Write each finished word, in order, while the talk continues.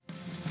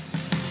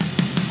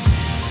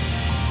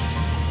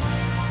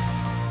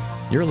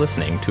You're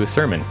listening to a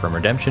sermon from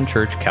Redemption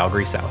Church,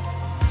 Calgary South.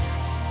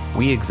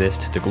 We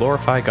exist to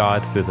glorify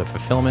God through the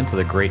fulfillment of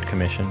the Great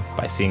Commission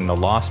by seeing the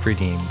lost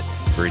redeemed,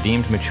 the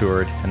redeemed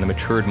matured, and the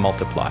matured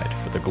multiplied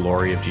for the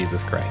glory of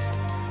Jesus Christ.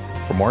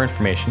 For more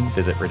information,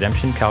 visit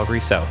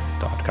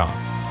redemptioncalgarysouth.com.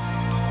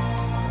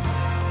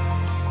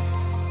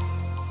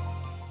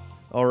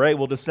 All right,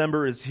 well,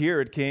 December is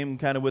here. It came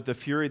kind of with the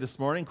fury this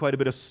morning. Quite a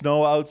bit of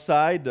snow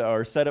outside.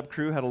 Our setup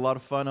crew had a lot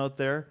of fun out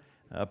there,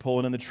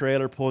 pulling in the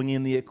trailer, pulling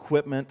in the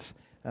equipment.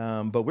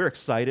 But we're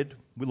excited.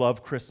 We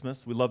love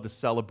Christmas. We love the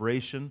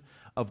celebration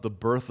of the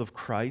birth of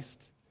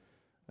Christ.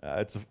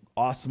 It's an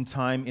awesome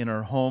time in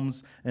our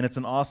homes, and it's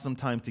an awesome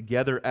time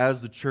together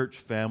as the church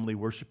family,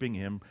 worshiping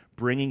Him,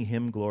 bringing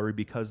Him glory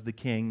because the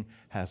King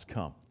has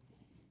come.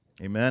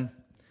 Amen?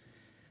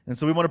 And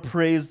so we want to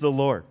praise the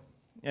Lord.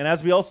 And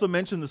as we also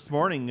mentioned this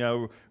morning,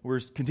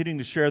 we're continuing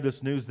to share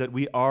this news that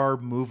we are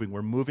moving.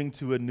 We're moving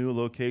to a new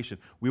location.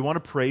 We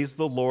want to praise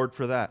the Lord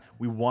for that.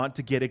 We want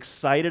to get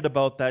excited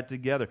about that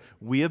together.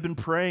 We have been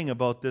praying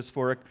about this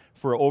for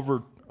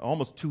over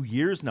almost 2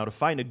 years now to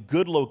find a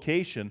good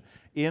location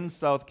in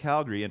South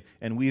Calgary.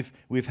 And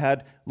we've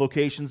had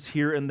locations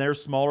here and there,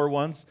 smaller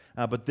ones,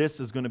 but this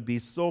is going to be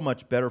so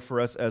much better for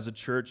us as a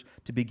church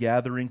to be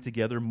gathering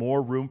together,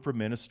 more room for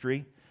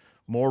ministry,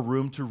 more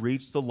room to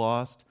reach the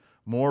lost,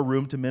 more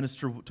room to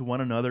minister to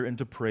one another and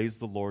to praise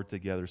the Lord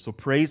together. So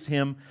praise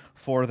Him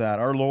for that.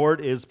 Our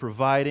Lord is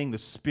providing, the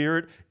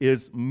Spirit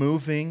is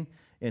moving,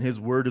 and His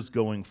Word is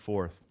going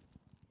forth.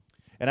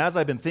 And as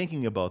I've been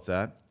thinking about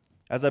that,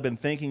 as I've been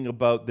thinking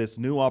about this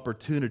new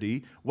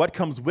opportunity, what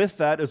comes with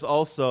that is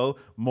also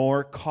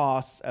more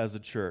costs as a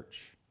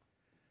church.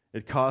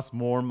 It costs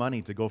more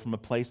money to go from a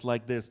place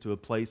like this to a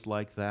place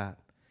like that.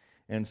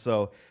 And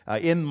so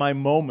in my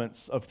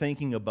moments of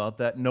thinking about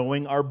that,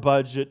 knowing our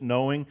budget,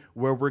 knowing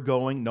where we're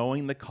going,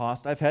 knowing the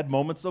cost, I've had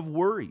moments of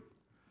worry.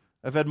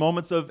 I've had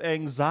moments of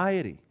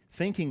anxiety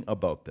thinking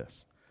about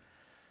this.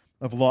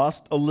 I've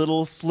lost a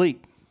little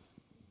sleep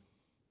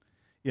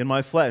in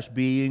my flesh,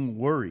 being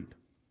worried,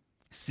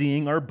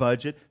 seeing our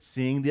budget,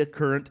 seeing the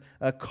current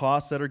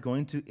costs that are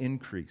going to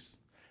increase.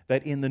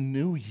 That in the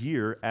new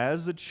year,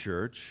 as a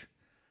church,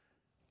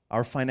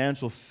 our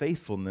financial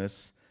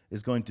faithfulness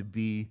is going to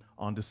be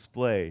on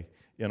display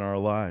in our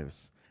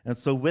lives. And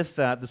so with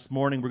that, this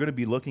morning, we're going to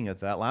be looking at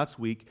that. Last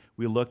week,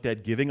 we looked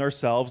at giving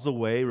ourselves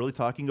away, really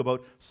talking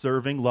about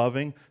serving,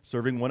 loving,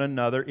 serving one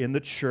another in the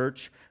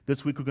church.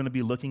 This week, we're going to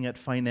be looking at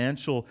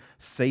financial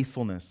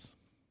faithfulness.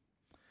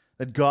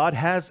 That God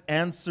has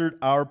answered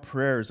our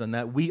prayers and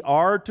that we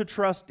are to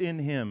trust in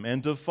Him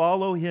and to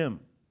follow Him.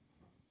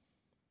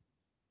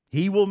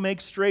 He will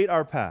make straight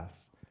our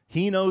paths.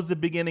 He knows the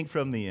beginning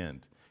from the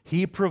end.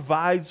 He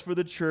provides for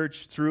the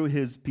church through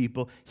His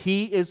people.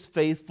 He is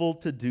faithful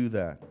to do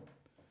that.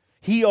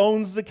 He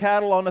owns the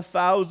cattle on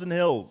 1,000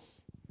 hills.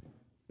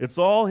 It's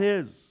all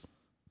His.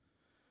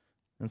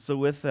 And so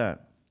with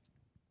that,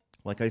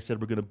 like I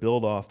said, we're going to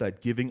build off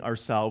that giving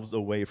ourselves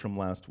away from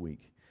last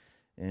week.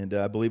 And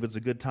I believe it's a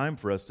good time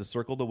for us to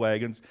circle the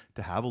wagons,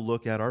 to have a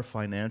look at our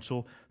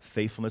financial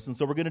faithfulness. And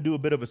so we're going to do a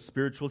bit of a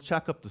spiritual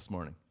checkup this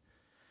morning.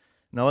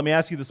 Now let me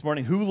ask you this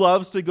morning, who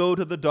loves to go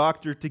to the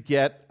doctor to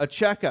get a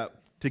checkup?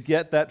 To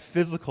get that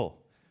physical.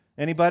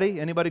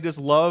 Anybody? Anybody just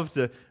love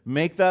to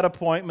make that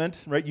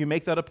appointment, right? You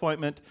make that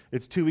appointment,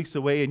 it's 2 weeks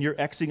away, and you're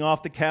Xing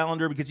off the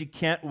calendar because you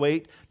can't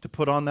wait to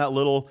put on that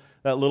little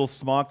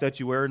smock that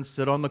you wear and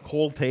sit on the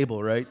cold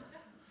table, right?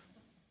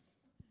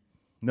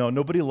 No,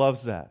 nobody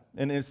loves that.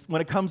 And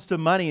when it comes to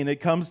money and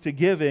it comes to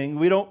giving,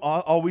 we don't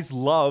always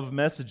love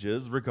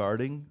messages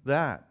regarding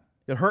that.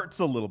 It hurts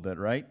a little bit,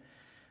 right?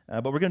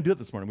 But we're going to do it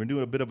this morning. We're going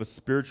to do a bit of a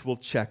spiritual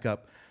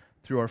checkup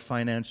through our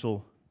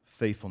financial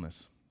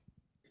faithfulness.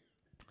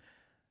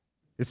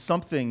 It's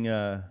something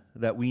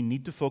that we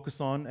need to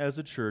focus on as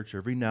a church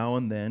every now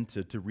and then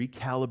to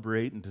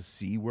recalibrate and to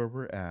see where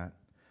we're at.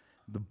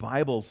 The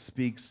Bible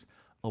speaks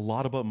a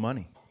lot about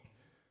money.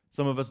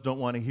 Some of us don't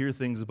want to hear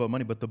things about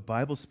money, but the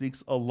Bible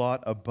speaks a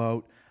lot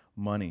about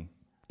money.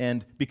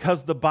 And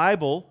because the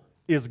Bible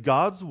is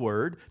God's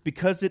Word,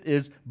 because it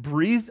is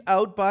breathed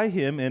out by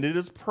Him and it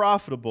is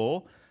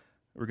profitable,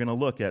 we're going to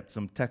look at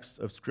some texts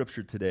of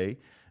Scripture today,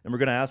 and we're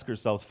going to ask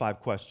ourselves 5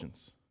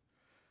 questions.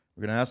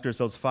 We're going to ask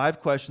ourselves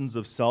 5 questions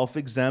of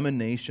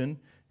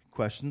self-examination,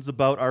 questions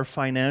about our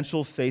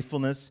financial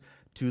faithfulness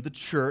to the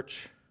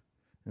church.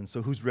 And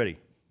so who's ready?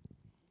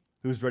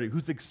 Who's ready?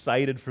 Who's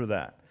excited for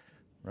that?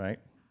 Right?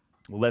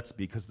 Well, let's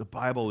be, because the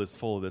Bible is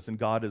full of this, and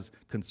God is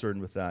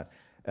concerned with that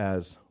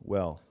as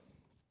well.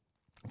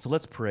 And so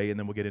let's pray, and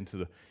then we'll get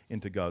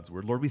into God's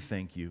Word. Lord, we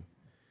thank You.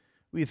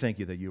 We thank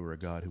You that You are a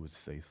God who is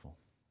faithful.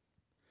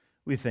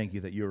 We thank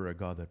You that You are a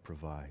God that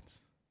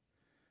provides.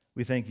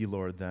 We thank You,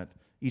 Lord, that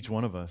each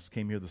one of us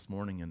came here this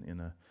morning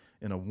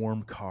in a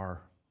warm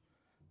car,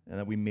 and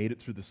that we made it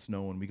through the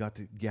snow, and we got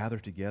to gather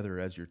together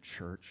as Your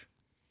church.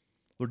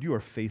 Lord, You are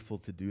faithful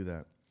to do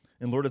that.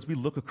 And Lord, as we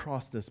look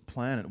across this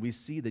planet, we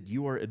see that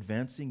You are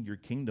advancing Your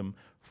kingdom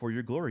for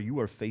Your glory. You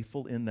are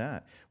faithful in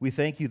that. We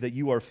thank You that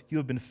you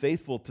have been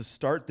faithful to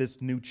start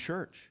this new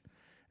church.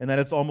 and that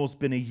it's almost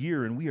been a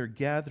year, and we are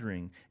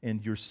gathering,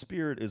 and your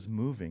Spirit is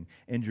moving,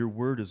 and your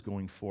word is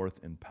going forth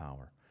in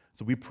power.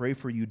 So we pray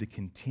for you to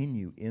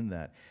continue in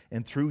that.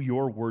 And through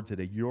your word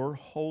today, your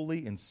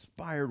holy,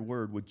 inspired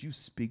word, would you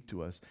speak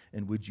to us,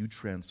 and would you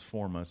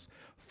transform us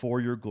for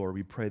your glory?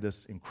 We pray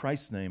this in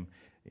Christ's name.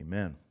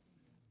 Amen.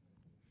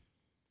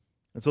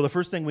 And so the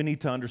first thing we need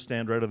to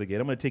understand right out of the gate,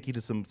 I'm going to take you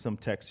to some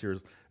texts here.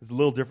 It's a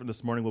little different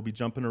this morning. We'll be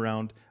jumping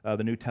around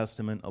the New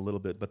Testament a little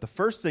bit. But the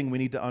first thing we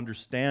need to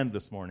understand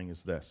this morning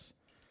is this.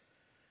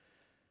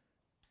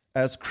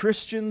 As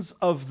Christians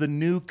of the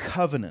New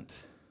Covenant,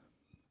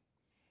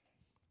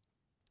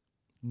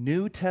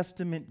 New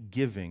Testament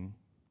giving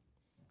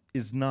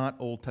is not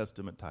Old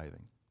Testament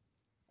tithing.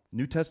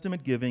 New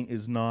Testament giving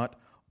is not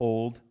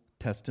Old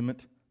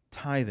Testament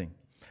tithing.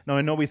 Now,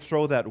 I know we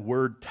throw that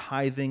word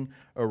tithing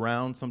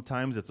around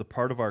sometimes. It's a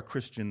part of our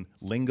Christian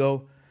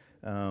lingo.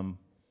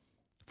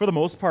 For the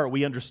most part,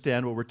 we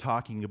understand what we're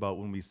talking about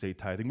when we say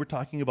tithing. We're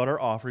talking about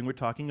our offering. We're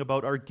talking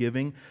about our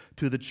giving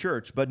to the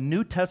church. But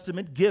New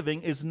Testament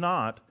giving is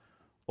not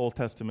Old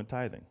Testament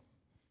tithing.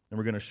 And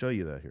we're going to show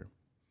you that here.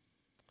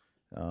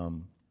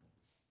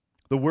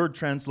 The word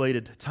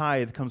translated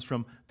tithe comes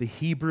from the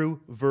Hebrew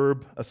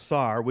verb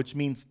asar, which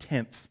means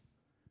tenth,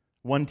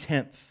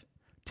 1/10,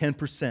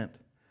 10%.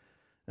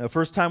 The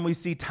first time we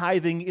see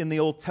tithing in the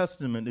Old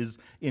Testament is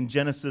in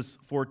Genesis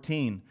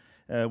 14,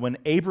 when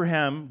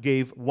Abraham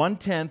gave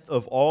 1/10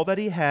 of all that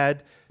he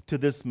had to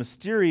this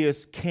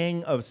mysterious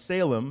king of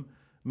Salem,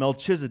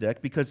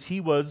 Melchizedek, because he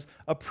was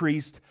a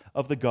priest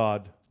of the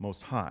God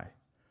Most High.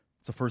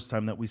 It's the first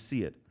time that we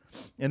see it.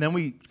 And then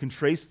we can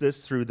trace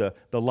this through the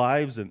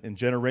lives and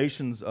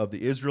generations of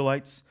the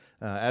Israelites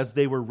as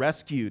they were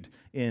rescued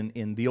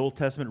in the Old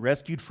Testament,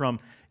 rescued from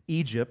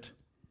Egypt.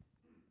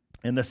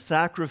 And the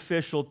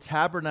sacrificial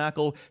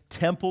tabernacle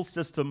temple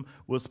system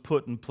was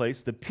put in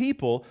place. The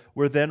people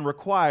were then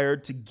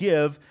required to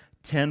give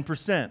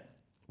 10%,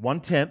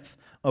 1/10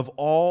 of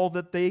all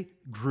that they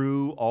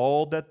grew,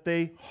 all that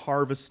they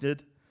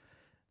harvested.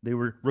 They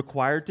were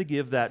required to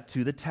give that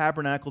to the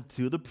tabernacle,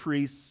 to the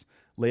priests,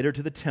 later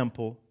to the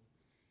temple.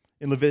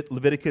 In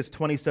Leviticus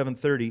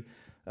 27:30,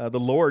 the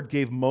Lord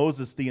gave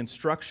Moses the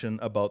instruction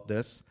about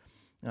this.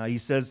 He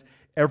says,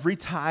 "Every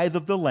tithe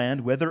of the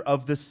land, whether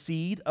of the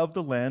seed of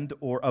the land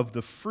or of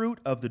the fruit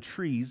of the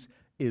trees,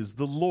 is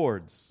the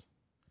Lord's.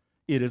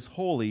 It is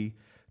holy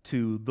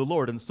to the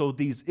Lord." And so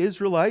these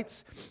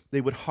Israelites,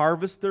 they would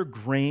harvest their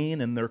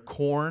grain and their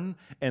corn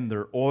and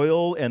their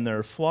oil and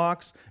their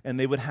flocks, and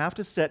they would have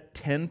to set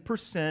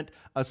 10%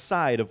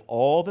 aside of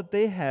all that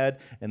they had,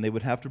 and they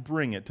would have to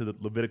bring it to the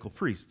Levitical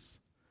priests.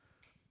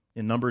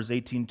 In Numbers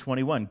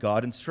 18:21,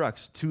 God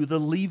instructs, "To the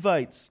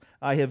Levites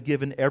I have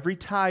given every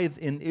tithe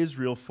in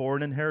Israel for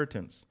an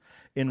inheritance,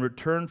 in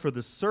return for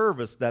the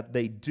service that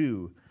they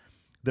do,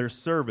 their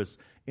service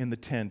in the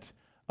tent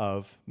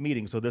of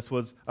meeting." So this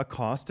was a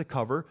cost to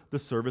cover the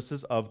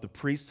services of the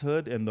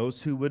priesthood and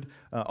those who would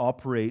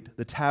operate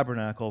the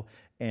tabernacle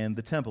and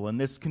the temple. And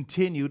this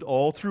continued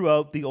all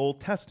throughout the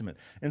Old Testament.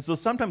 And so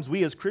sometimes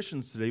we as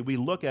Christians today, we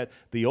look at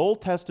the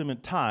Old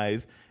Testament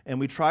tithe and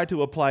we try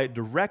to apply it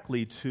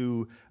directly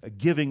to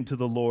giving to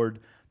the Lord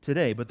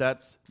today. But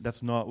that's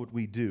not what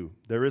we do.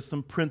 There is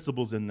some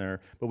principles in there,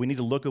 but we need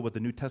to look at what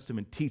the New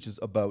Testament teaches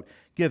about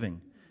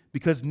giving.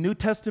 Because New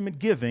Testament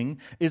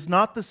giving is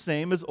not the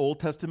same as Old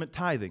Testament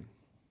tithing.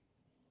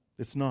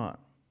 It's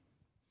not.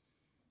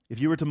 If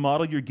you were to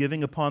model your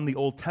giving upon the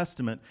Old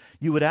Testament,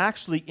 you would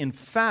actually, in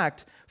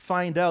fact,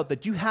 find out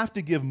that you have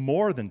to give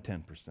more than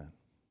 10%.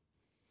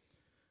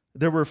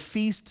 There were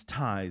feast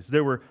tithes,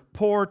 there were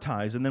poor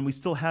tithes, and then we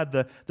still had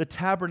the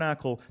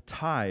tabernacle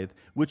tithe,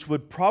 which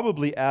would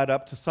probably add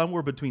up to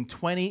somewhere between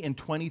 20 and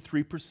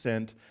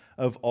 23%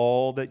 of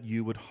all that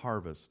you would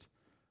harvest,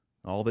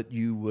 all that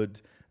you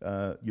would,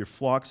 your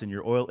flocks and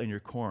your oil and your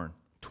corn,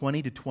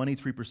 20 to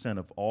 23%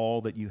 of all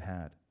that you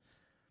had.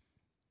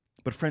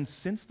 But friends,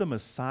 since the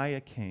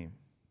Messiah came,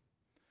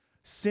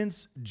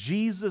 since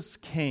Jesus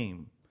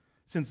came,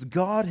 since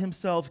God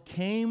himself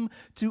came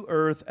to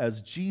earth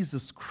as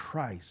Jesus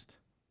Christ,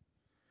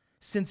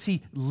 since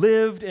he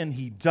lived and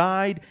he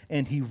died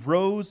and he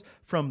rose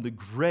from the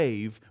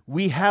grave,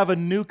 we have a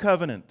new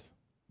covenant.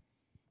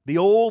 The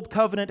old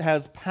covenant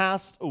has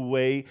passed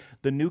away,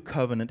 the new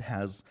covenant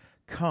has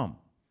come,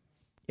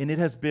 and it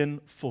has been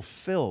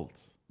fulfilled.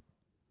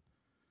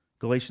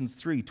 Galatians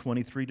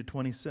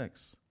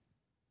 3:23-26.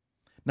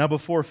 Now,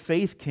 before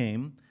faith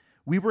came,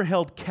 we were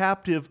held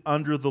captive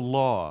under the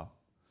law,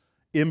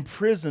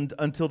 imprisoned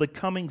until the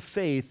coming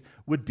faith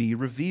would be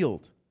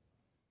revealed.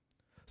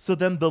 So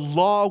then the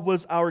law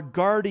was our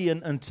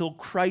guardian until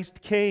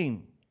Christ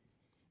came,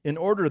 in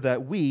order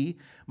that we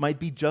might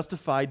be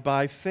justified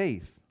by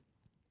faith.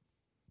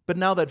 But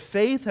now that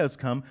faith has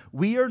come,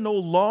 we are no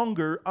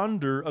longer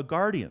under a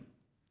guardian.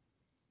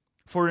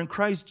 For in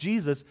Christ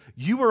Jesus,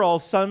 you are all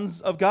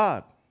sons of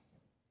God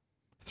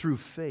through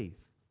faith.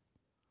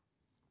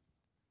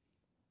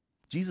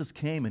 Jesus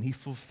came and he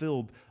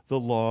fulfilled the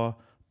law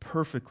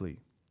perfectly.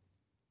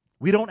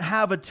 We don't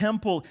have a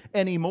temple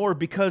anymore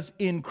because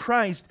in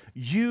Christ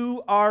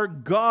you are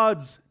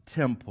God's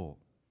temple.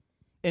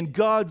 And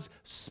God's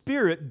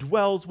Spirit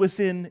dwells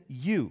within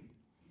you.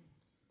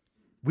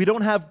 We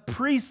don't have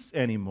priests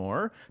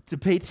anymore to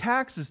pay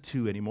taxes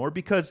to anymore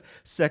because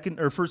 1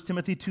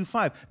 Timothy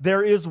 2:5,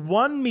 there is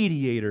one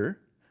mediator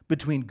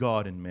between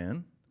God and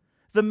man,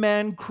 the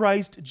man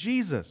Christ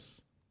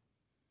Jesus,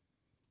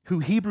 who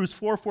Hebrews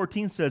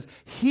 4:14 says,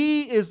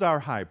 he is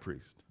our high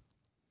priest.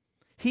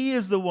 He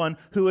is the one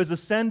who has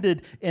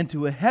ascended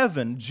into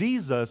heaven,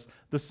 Jesus,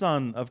 the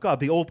Son of God.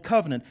 The old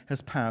covenant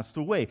has passed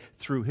away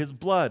through his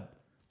blood.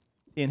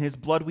 In his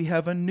blood we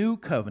have a new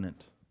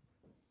covenant.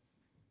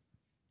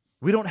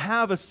 We don't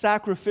have a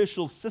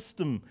sacrificial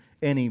system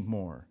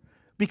anymore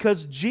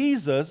because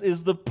Jesus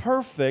is the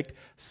perfect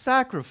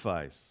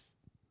sacrifice,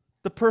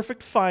 the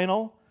perfect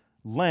final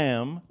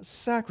lamb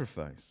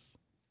sacrifice.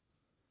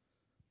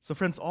 So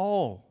friends,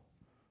 all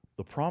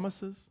the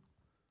promises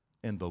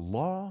and the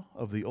law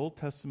of the Old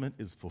Testament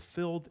is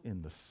fulfilled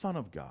in the Son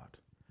of God,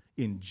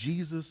 in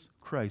Jesus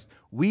Christ.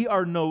 We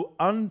are no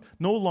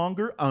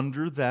longer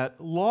under that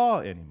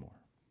law anymore.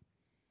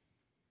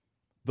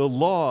 The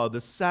law,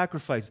 the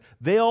sacrifice,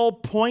 they all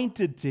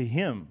pointed to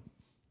him.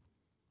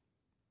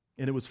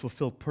 And it was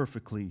fulfilled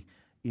perfectly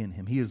in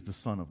him. He is the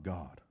Son of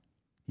God.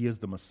 He is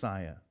the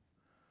Messiah.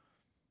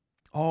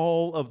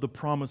 All of the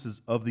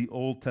promises of the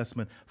Old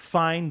Testament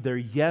find their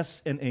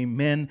yes and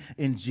amen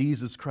in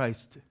Jesus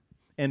Christ.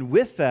 And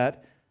with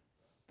that,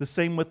 the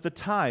same with the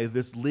tithe,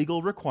 this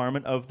legal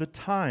requirement of the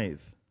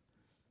tithe.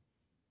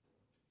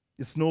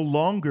 It's no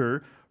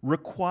longer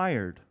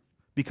required,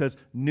 because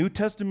New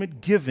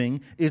Testament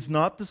giving is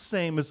not the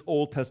same as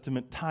Old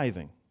Testament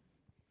tithing.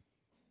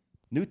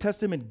 New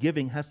Testament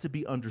giving has to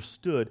be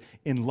understood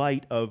in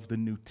light of the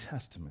New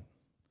Testament.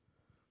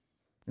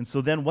 And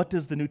so then what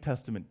does the New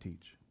Testament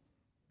teach?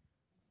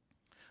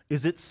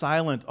 Is it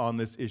silent on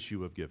this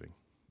issue of giving?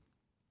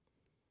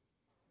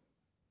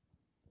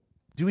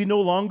 Do we no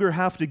longer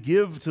have to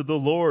give to the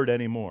Lord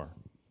anymore?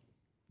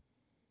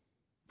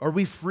 Are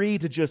we free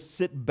to just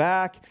sit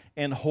back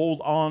and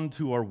hold on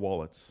to our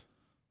wallets?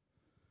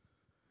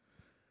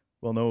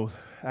 Well, no,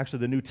 actually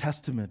the New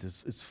Testament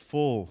is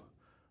full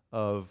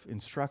of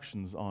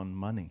instructions on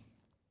money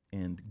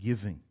and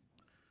giving.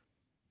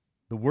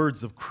 The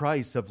words of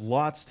Christ have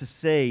lots to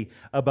say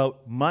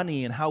about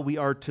money and how we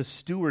are to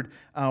steward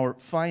our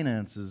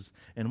finances.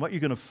 And what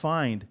you're going to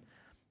find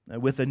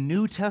with a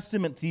New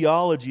Testament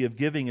theology of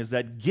giving is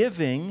that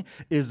giving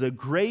is a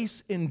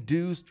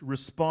grace-induced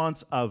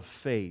response of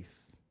faith.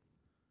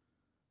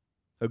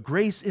 A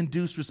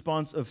grace-induced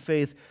response of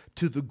faith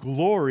to the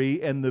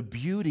glory and the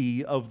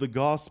beauty of the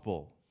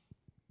gospel.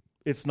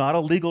 It's not a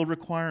legal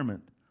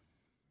requirement.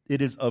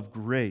 It is of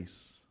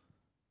grace.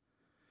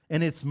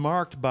 And it's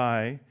marked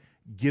by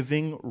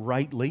giving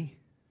rightly,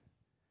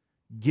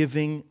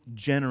 giving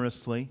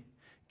generously,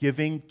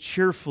 giving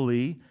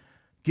cheerfully,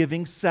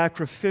 giving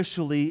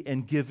sacrificially,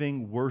 and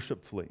giving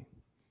worshipfully.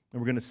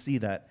 And we're going to see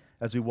that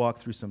as we walk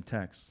through some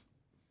texts.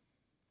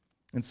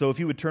 And so if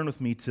you would turn with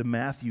me to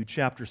Matthew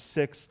chapter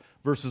 6,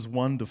 verses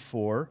 1 to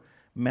 4.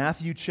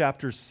 Matthew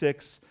chapter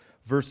 6,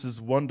 verses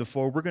 1 to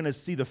 4. We're going to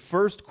see the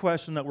first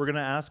question that we're going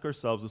to ask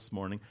ourselves this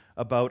morning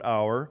about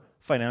our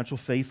financial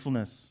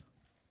faithfulness.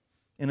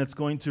 And it's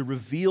going to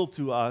reveal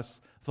to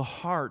us the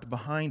heart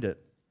behind it.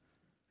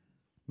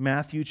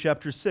 Matthew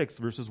chapter 6,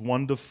 verses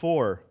 1 to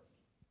 4.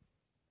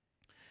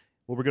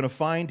 What we're going to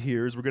find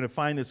here is we're going to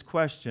find this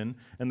question,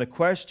 and the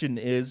question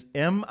is,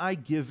 am I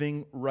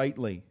giving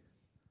rightly?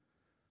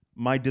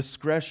 My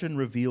discretion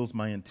reveals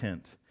my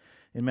intent.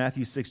 In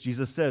Matthew 6,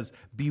 Jesus says,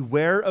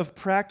 beware of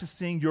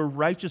practicing your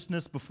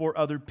righteousness before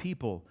other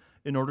people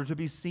in order to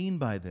be seen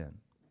by them.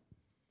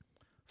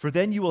 For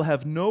then you will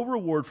have no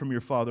reward from your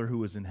Father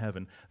who is in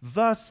heaven.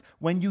 Thus,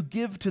 when you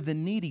give to the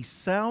needy,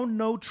 sound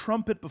no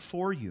trumpet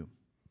before you,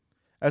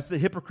 as the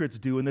hypocrites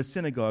do in the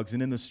synagogues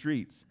and in the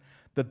streets,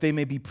 that they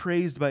may be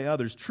praised by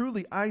others.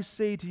 Truly, I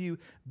say to you,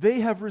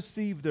 they have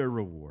received their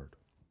reward.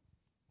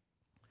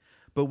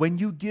 But when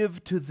you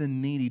give to the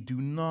needy, do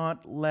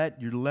not let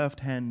your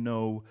left hand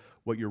know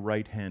what your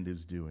right hand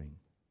is doing,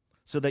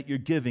 so that your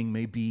giving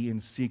may be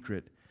in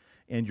secret,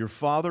 and your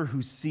Father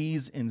who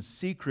sees in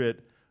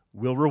secret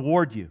will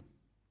reward you.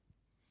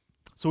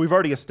 So we've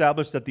already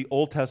established that the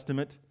Old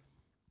Testament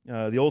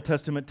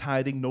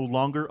tithing no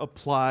longer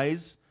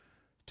applies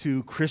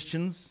to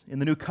Christians in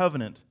the New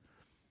Covenant.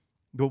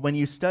 But when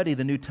you study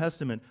the New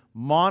Testament,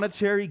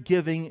 monetary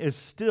giving is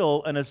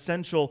still an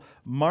essential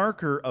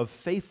marker of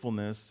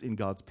faithfulness in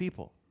God's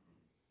people.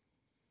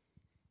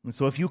 And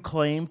so if you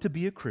claim to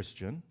be a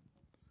Christian,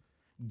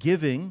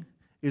 giving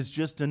is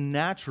just a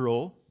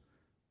natural,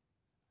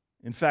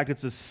 in fact,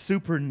 it's a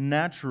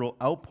supernatural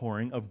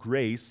outpouring of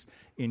grace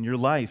in your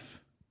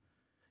life.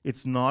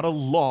 It's not a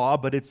law,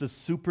 but it's a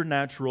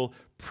supernatural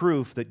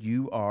proof that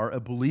you are a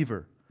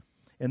believer.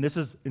 And this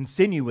is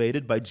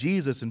insinuated by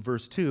Jesus in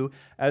verse 2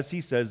 as he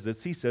says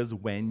this. He says,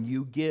 when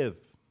you give.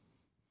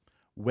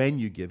 When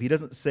you give. He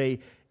doesn't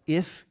say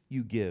if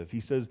you give. He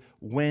says,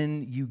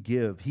 when you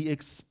give. He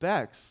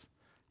expects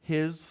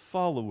his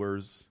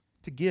followers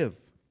to give.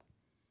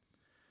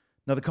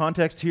 Now, the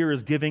context here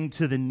is giving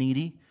to the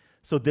needy.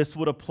 So this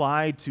would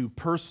apply to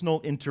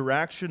personal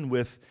interaction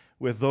with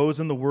those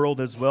in the world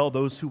as well,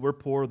 those who are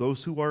poor,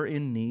 those who are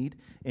in need,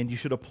 and you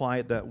should apply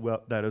it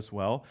that as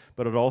well.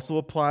 But it also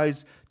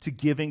applies to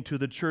giving to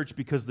the church,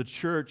 because the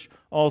church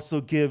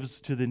also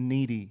gives to the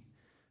needy.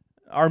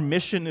 Our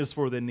mission is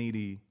for the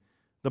needy.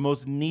 The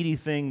most needy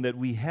thing that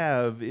we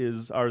have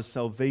is our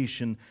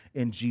salvation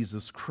in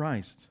Jesus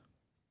Christ.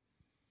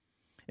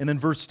 And then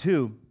verse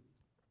 2,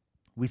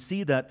 we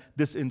see that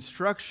this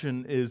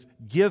instruction is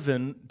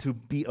given to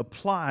be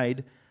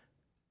applied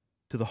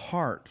to the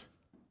heart.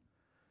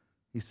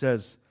 He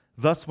says,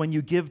 "Thus when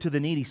you give to the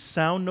needy,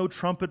 sound no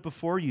trumpet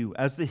before you,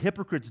 as the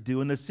hypocrites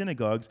do in the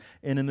synagogues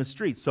and in the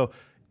streets." So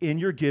in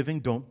your giving,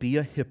 don't be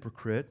a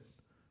hypocrite.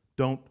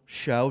 Don't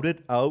shout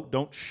it out.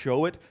 Don't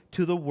show it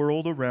to the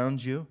world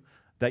around you,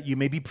 that you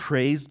may be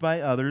praised by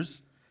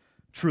others.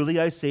 Truly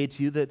I say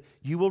to you that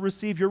you will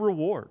receive your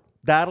reward.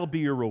 That'll be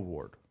your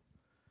reward.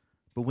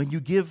 But when you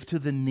give to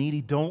the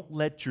needy, don't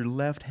let your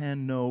left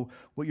hand know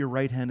what your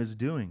right hand is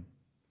doing,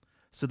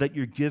 so that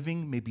your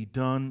giving may be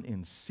done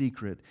in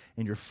secret,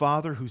 and your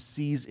Father who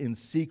sees in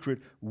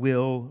secret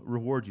will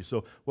reward you.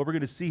 So what we're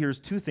going to see here is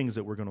two things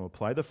that we're going to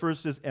apply. The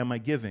first is, am I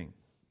giving?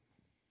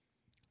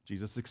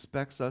 Jesus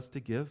expects us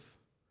to give.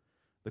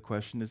 The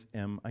question is,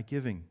 am I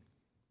giving?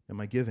 Am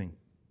I giving?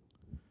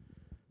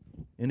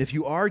 And if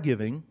you are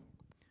giving,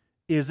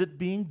 is it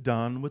being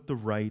done with the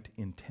right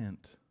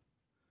intent?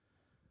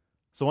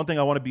 So one thing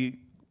I want to be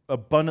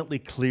abundantly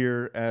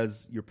clear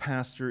as your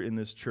pastor in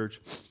this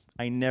church,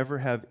 I never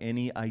have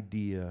any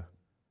idea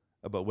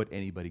about what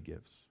anybody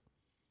gives.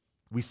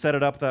 We set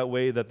it up that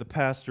way that the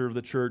pastor of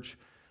the church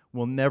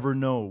will never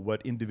know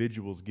what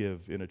individuals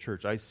give in a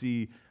church. I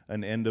see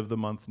an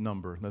end-of-the-month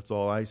number. That's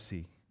all I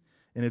see.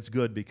 And it's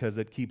good because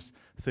it keeps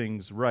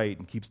things right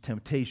and keeps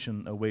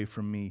temptation away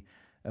from me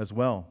as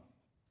well.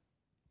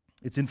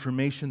 It's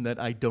information that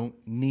I don't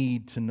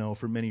need to know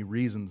for many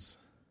reasons.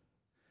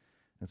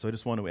 And so I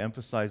just want to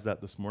emphasize that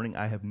this morning.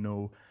 I have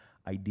no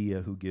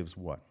idea who gives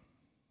what.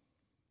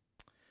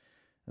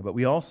 But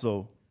we have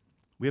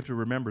to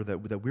remember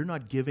that we're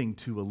not giving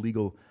to a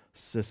legal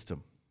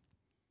system.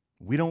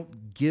 We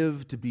don't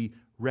give to be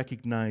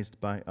recognized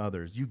by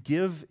others. You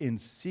give in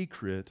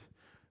secret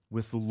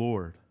with the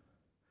Lord.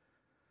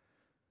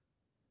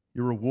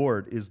 Your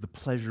reward is the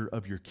pleasure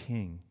of your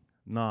King,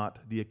 not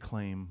the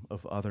acclaim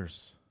of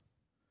others.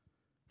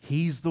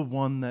 He's the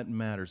one that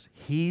matters.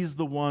 He's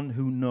the one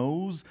who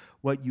knows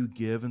what you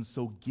give, and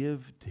so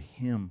give to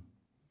Him.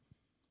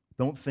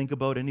 Don't think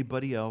about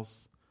anybody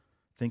else.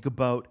 Think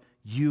about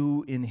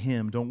you in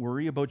Him. Don't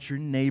worry about your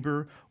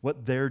neighbor,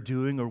 what they're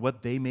doing or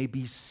what they may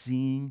be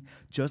seeing.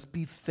 Just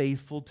be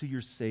faithful to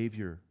your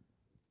Savior.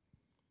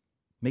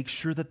 Make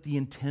sure that the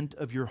intent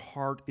of your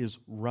heart is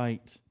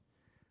right.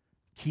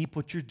 Keep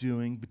what you're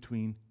doing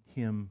between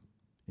Him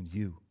and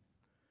you.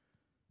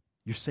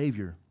 Your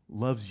Savior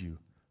loves you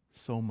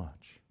so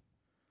much.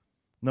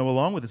 Now,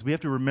 along with this, we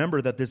have to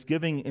remember that this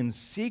giving in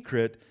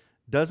secret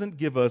doesn't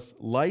give us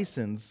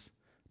license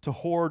to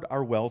hoard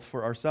our wealth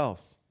for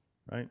ourselves,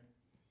 right?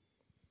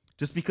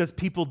 Just because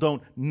people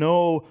don't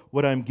know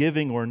what I'm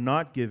giving or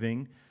not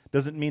giving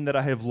doesn't mean that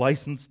I have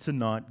license to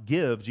not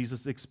give.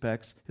 Jesus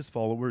expects His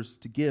followers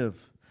to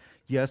give.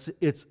 Yes,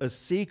 it's a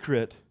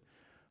secret,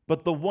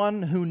 but the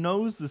one who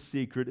knows the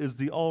secret is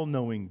the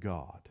all-knowing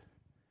God,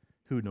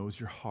 who knows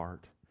your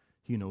heart.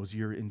 He knows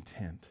your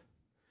intent.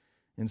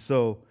 And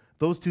so,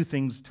 those two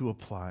things to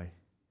apply.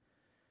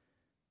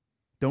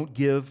 Don't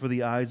give for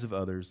the eyes of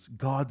others.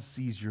 God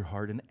sees your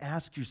heart. And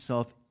ask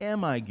yourself,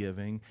 am I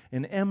giving?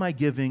 And am I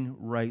giving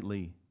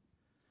rightly?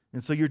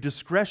 And so your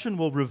discretion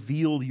will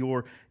reveal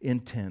your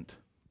intent.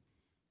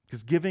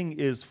 Because giving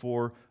is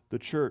for the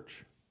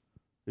church.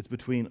 It's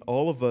between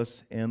all of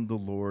us and the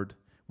Lord.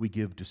 We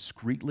give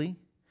discreetly.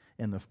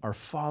 And our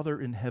Father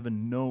in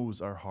heaven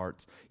knows our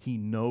hearts. He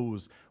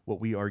knows what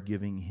we are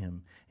giving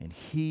Him. And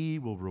He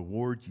will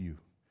reward you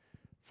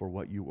for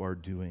what you are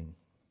doing.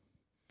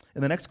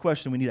 And the next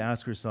question we need to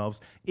ask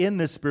ourselves in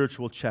this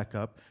spiritual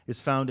checkup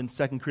is found in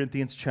 2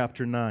 Corinthians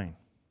chapter 9.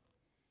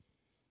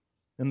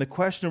 And the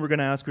question we're going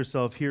to ask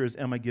ourselves here is,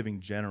 am I giving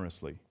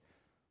generously?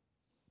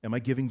 Am I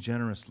giving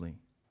generously?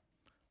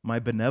 My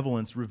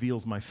benevolence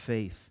reveals my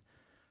faith.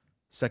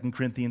 2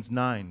 Corinthians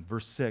 9,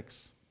 verse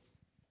 6.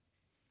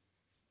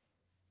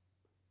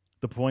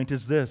 The point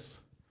is this: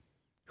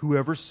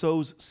 whoever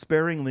sows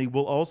sparingly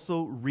will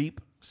also reap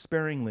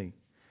sparingly,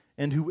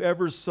 and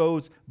whoever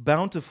sows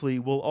bountifully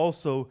will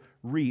also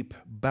reap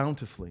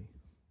bountifully.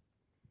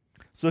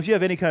 So if you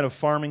have any kind of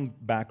farming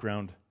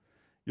background,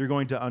 you're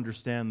going to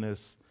understand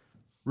this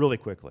really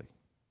quickly.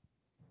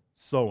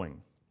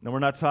 Sowing. Now, we're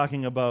not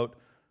talking about,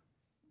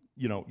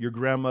 your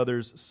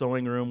grandmother's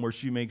sewing room where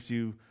she makes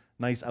you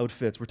nice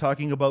outfits. We're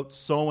talking about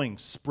sowing,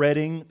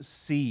 spreading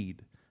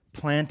seed,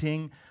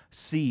 planting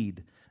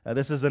seed.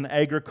 This is an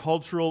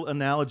agricultural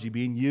analogy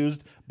being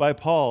used by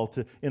Paul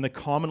in the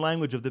common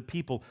language of the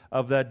people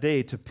of that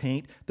day to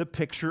paint the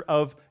picture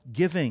of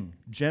giving,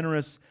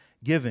 generous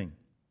giving.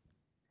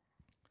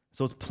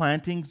 So it's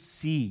planting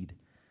seed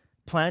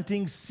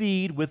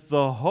with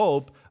the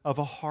hope of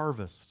a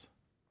harvest.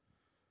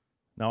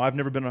 Now, I've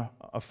never been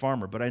a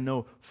farmer, but I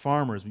know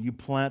farmers, when you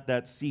plant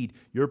that seed,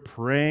 you're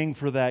praying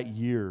for that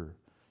year.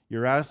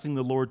 You're asking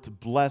the Lord to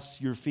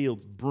bless your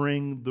fields,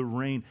 bring the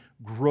rain,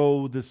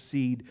 grow the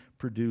seed,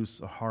 produce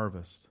a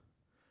harvest.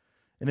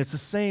 And it's the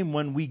same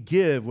when we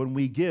give. When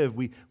we give,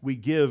 we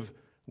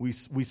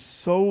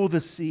sow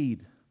the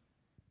seed.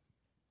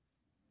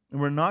 And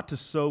we're not to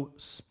sow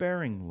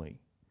sparingly,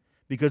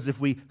 because if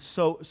we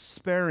sow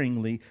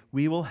sparingly,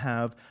 we will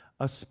have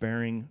a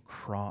sparing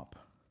crop.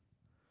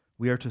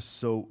 We are to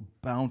sow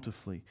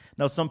bountifully.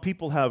 Now, some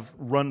people have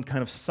run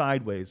kind of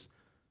sideways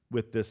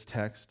with this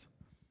text.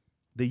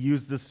 They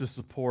use this to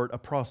support a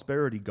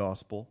prosperity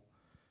gospel,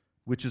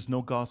 which is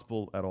no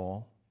gospel at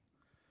all.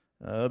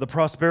 The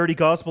prosperity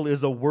gospel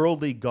is a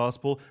worldly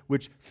gospel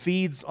which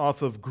feeds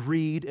off of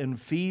greed and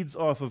feeds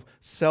off of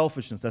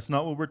selfishness. That's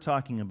not what we're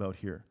talking about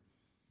here.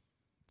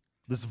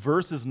 This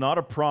verse is not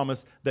a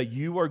promise that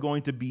you are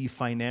going to be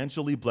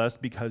financially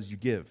blessed because you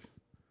give.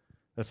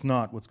 That's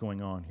not what's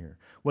going on here.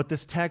 What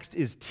this text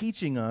is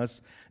teaching us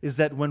is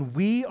that when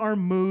we are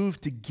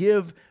moved to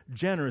give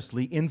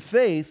generously in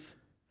faith,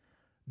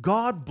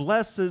 God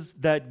blesses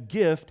that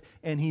gift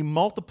and He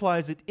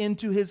multiplies it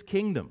into His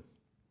kingdom.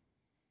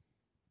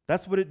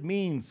 That's what it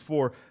means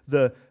for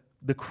the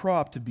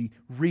crop to be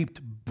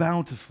reaped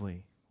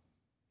bountifully.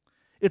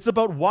 It's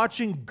about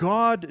watching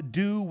God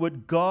do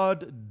what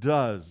God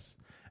does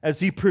as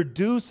He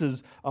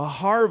produces a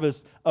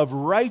harvest of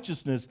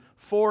righteousness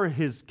for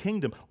His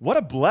kingdom. What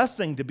a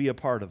blessing to be a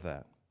part of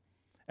that.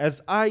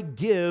 As I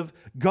give,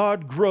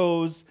 God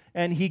grows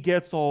and He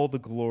gets all the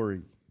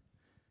glory.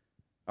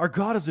 Our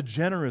God is a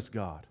generous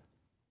God.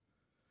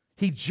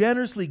 He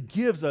generously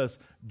gives us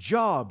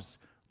jobs,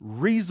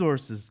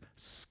 resources,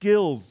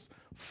 skills,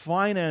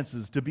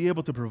 finances to be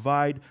able to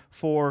provide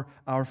for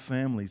our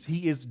families.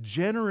 He is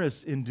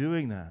generous in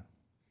doing that.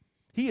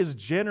 He is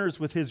generous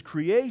with His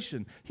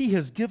creation. He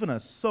has given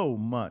us so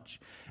much,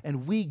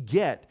 and we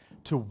get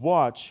to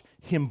watch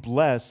Him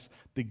bless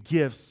the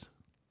gifts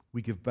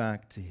we give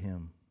back to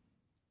Him.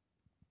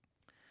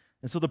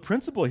 And so the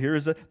principle here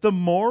is that the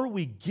more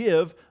we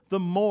give, the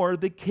more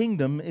the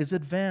kingdom is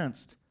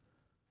advanced.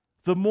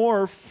 The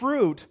more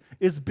fruit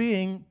is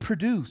being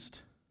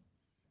produced.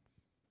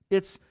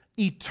 It's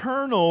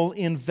eternal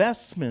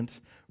investment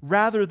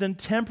rather than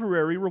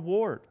temporary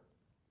reward.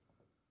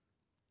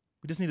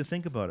 We just need to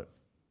think about it.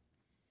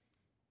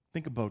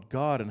 Think about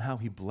God and how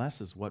He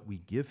blesses what we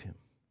give Him.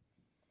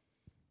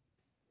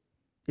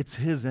 It's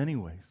His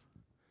anyways.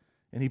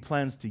 And He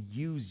plans to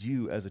use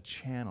you as a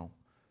channel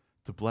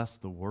to bless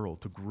the world,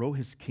 to grow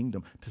His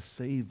kingdom, to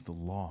save the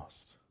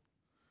lost.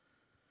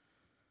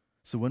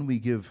 So when we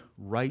give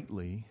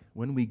rightly,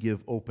 when we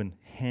give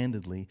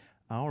open-handedly,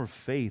 our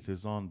faith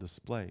is on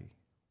display.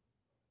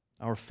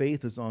 Our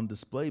faith is on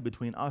display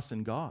between us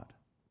and God.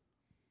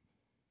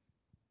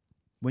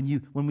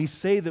 When we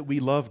say that we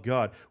love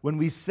God, when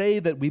we say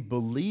that we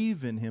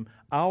believe in Him,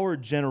 our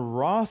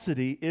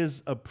generosity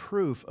is a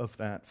proof of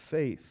that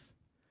faith.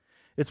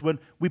 It's when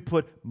we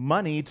put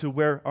money to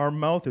where our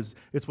mouth is.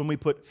 It's when we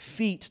put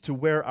feet to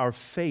where our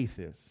faith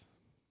is.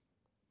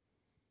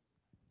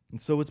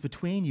 And so it's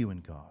between you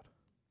and God.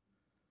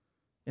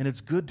 And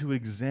it's good to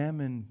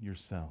examine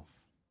yourself,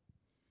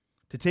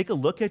 to take a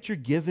look at your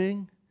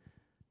giving,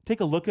 take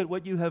a look at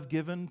what you have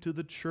given to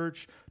the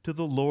church, to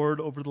the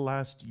Lord over the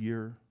last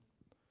year.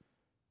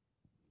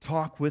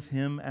 Talk with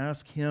Him,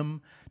 ask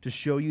Him to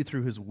show you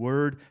through His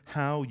Word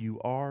how you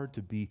are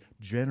to be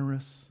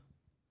generous.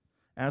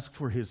 Ask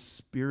for His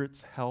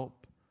Spirit's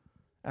help.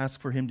 Ask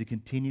for Him to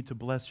continue to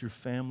bless your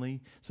family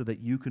so that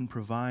you can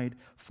provide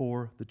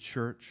for the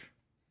church.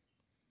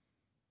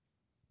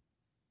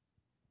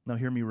 Now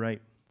hear me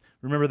right.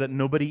 Remember that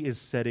nobody is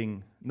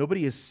setting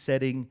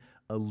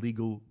a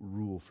legal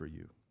rule for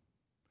you.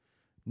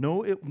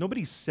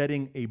 Nobody's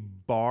setting a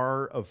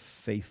bar of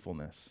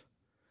faithfulness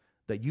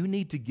that you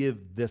need to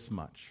give this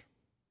much.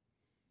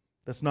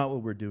 That's not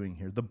what we're doing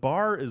here. The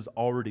bar is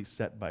already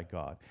set by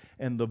God,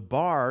 and the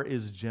bar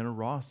is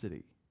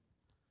generosity.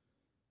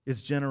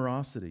 It's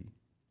generosity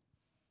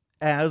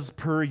as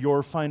per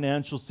your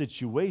financial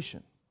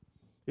situation.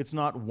 It's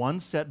not one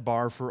set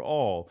bar for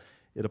all.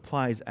 It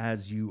applies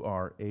as you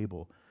are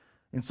able.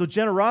 And so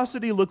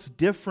generosity looks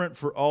different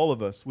for all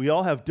of us. We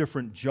all have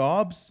different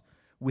jobs.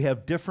 We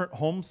have different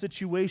home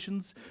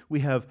situations.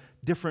 We have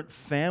different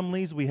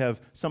families.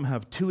 Some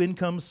have 2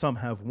 incomes, some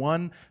have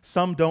 1.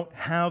 Some don't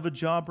have a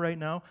job right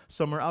now.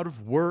 Some are out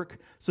of work.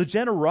 So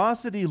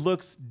generosity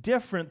looks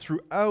different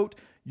throughout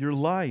your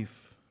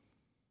life.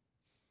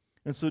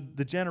 And so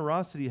the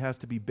generosity has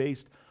to be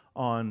based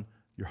on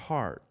your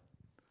heart.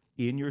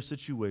 In your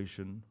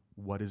situation,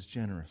 what is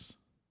generous?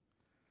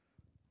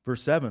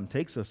 Verse 7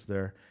 takes us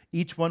there.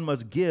 Each one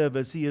must give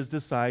as he has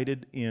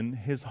decided in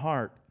his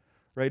heart.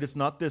 Right? It's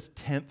not this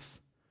tenth.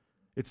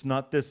 It's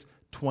not this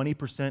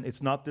 20%.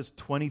 It's not this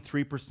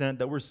 23%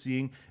 that we're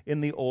seeing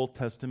in the Old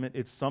Testament.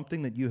 It's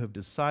something that you have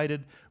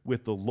decided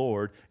with the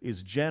Lord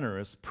is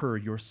generous per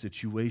your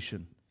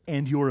situation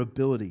and your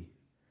ability.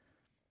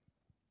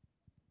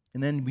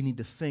 And then we need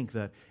to think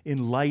that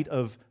in light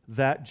of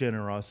that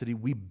generosity,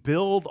 we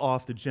build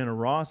off the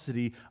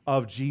generosity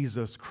of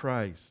Jesus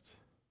Christ,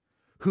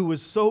 who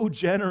was so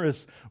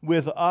generous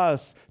with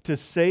us to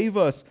save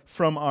us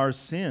from our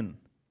sin.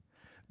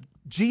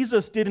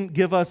 Jesus didn't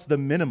give us the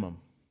minimum.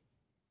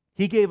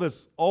 He gave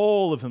us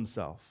all of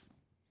himself.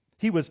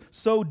 He was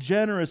so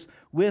generous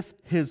with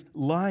his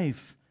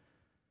life.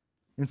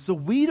 And so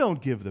we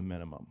don't give the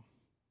minimum.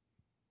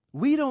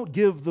 We don't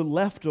give the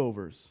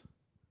leftovers.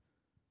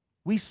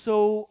 We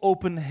sow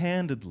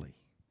open-handedly.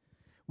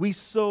 We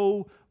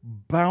sow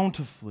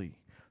bountifully,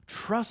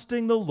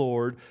 trusting the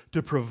Lord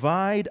to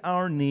provide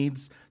our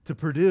needs, to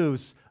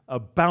produce a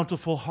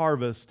bountiful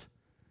harvest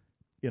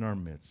in our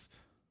midst.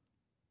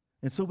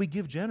 And so we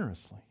give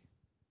generously.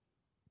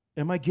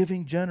 Am I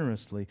giving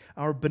generously?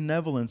 Our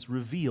benevolence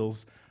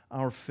reveals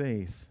our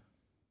faith.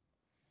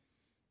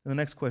 And the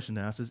next question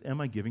to ask is,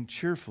 am I giving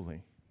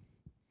cheerfully?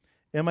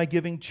 Am I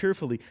giving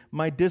cheerfully?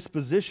 My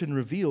disposition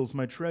reveals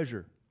my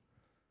treasure.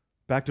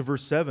 Back to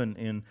verse 7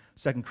 in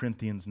 2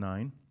 Corinthians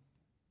 9.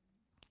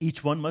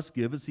 Each one must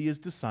give as he has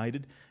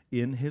decided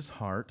in his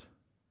heart,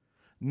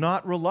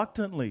 not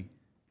reluctantly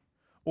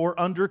or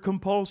under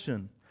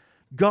compulsion.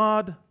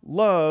 God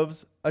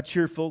loves a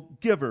cheerful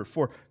giver,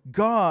 for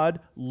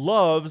God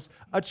loves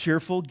a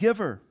cheerful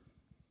giver.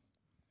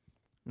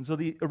 And so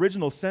the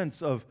original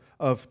sense of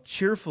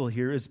cheerful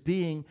here is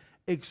being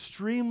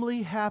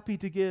extremely happy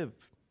to give,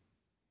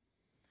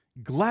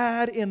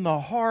 glad in the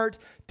heart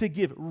to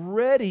give,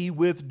 ready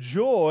with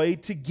joy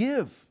to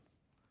give.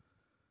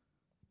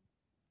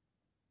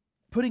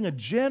 Putting a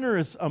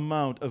generous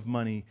amount of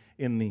money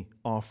in the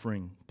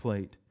offering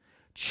plate.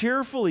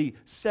 Cheerfully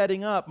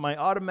setting up my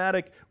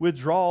automatic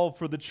withdrawal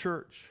for the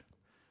church.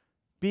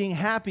 Being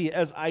happy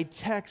as I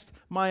text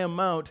my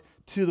amount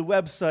to the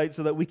website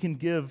so that we can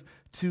give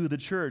to the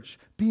church.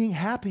 Being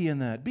happy in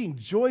that. Being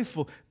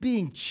joyful.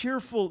 Being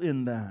cheerful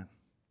in that.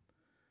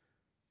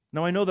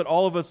 Now, I know that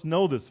all of us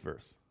know this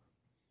verse,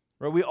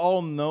 right? We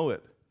all know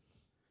it.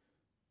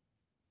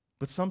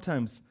 But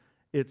sometimes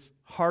it's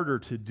harder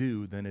to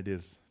do than it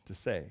is to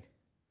say.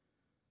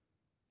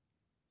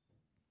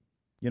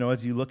 You know,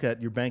 as you look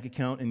at your bank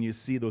account and you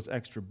see those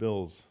extra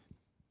bills,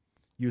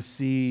 you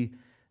see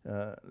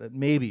that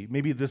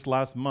maybe this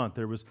last month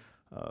there was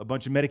a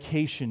bunch of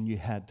medication you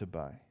had to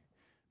buy.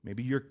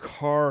 Maybe your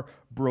car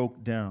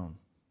broke down.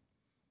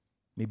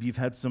 Maybe you've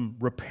had some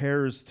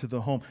repairs to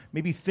the home.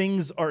 Maybe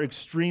things are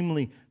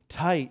extremely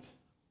tight.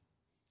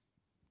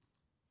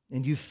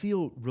 And you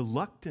feel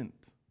reluctant.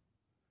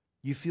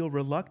 You feel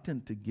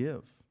reluctant to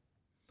give.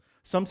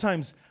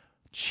 Sometimes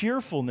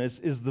cheerfulness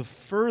is the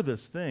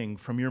furthest thing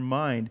from your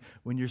mind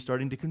when you're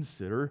starting to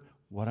consider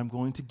what I'm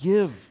going to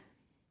give.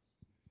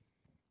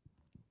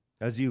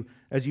 As you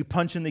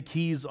punch in the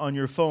keys on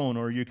your phone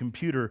or your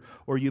computer,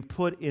 or you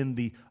put in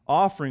the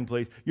offering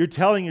plate, you're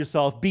telling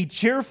yourself, be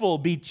cheerful,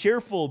 be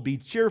cheerful, be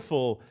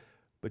cheerful,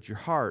 but your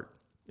heart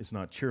is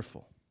not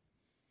cheerful.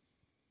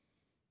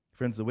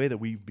 Friends, the way that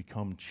we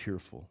become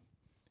cheerful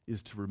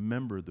is to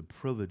remember the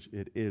privilege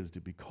it is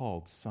to be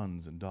called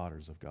sons and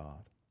daughters of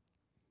God.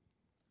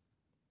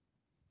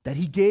 That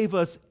He gave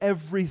us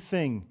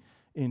everything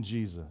in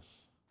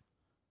Jesus.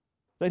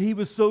 That He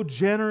was so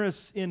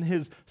generous in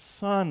His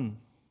Son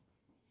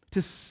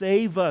to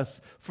save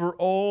us for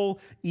all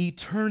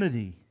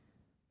eternity.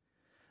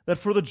 That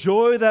for the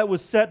joy that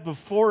was set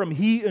before Him,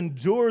 He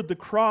endured the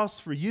cross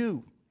for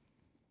you.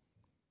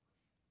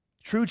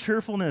 True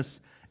cheerfulness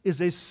is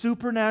a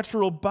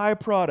supernatural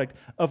byproduct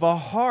of a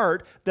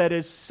heart that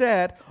is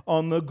set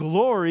on the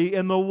glory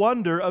and the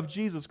wonder of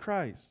Jesus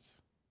Christ.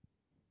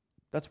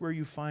 That's where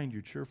you find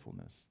your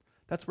cheerfulness.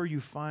 That's where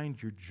you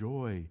find your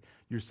joy,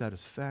 your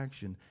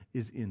satisfaction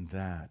is in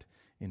that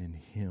and in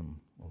Him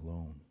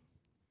alone.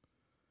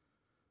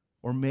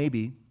 Or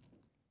maybe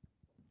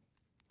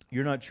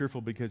you're not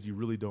cheerful because you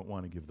really don't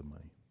want to give the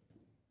money.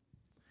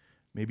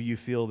 Maybe you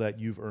feel that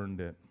you've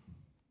earned it,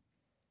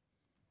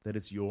 that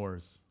it's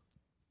yours.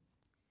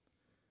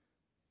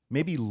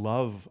 Maybe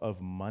love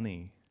of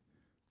money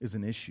is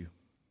an issue.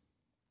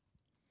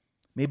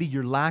 Maybe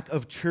your lack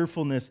of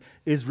cheerfulness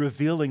is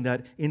revealing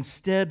that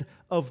instead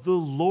of the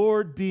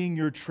Lord being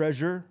your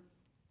treasure,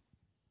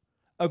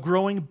 a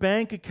growing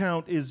bank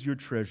account is your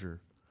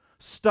treasure.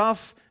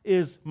 Stuff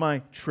is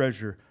my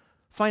treasure.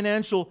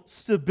 Financial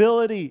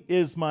stability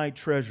is my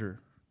treasure.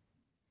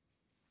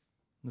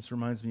 This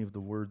reminds me of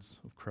the words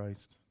of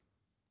Christ.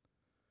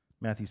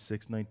 Matthew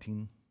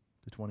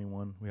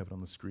 6:19-21. We have it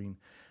on the screen.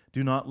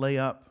 Do not lay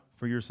up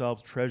for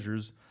yourselves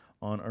treasures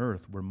on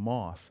earth where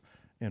moth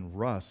and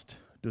rust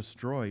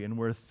destroy and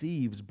where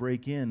thieves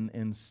break in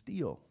and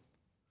steal.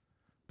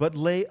 But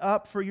lay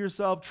up for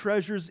yourself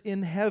treasures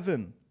in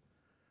heaven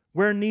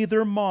where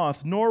neither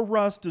moth nor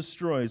rust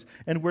destroys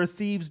and where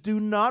thieves do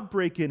not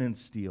break in and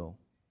steal.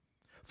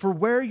 For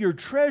where your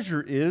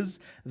treasure is,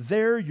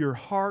 there your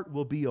heart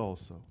will be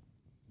also.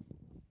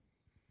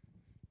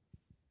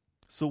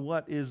 So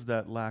what is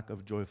that lack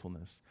of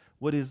joyfulness?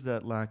 What is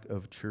that lack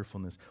of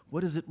cheerfulness?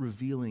 What is it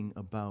revealing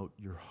about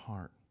your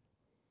heart?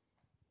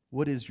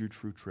 What is your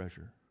true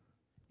treasure?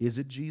 Is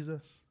it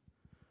Jesus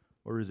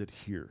or is it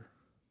here?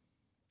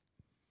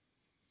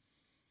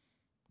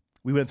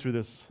 We went through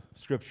this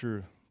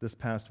scripture this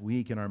past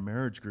week in our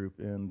marriage group,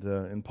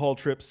 and Paul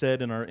Tripp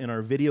said in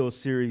our video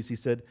series, he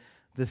said,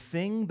 the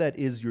thing that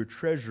is your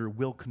treasure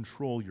will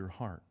control your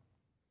heart.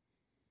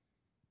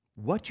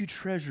 What you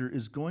treasure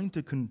is going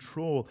to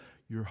control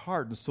your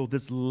heart. And so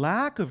this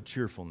lack of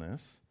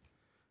cheerfulness,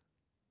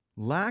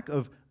 lack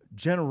of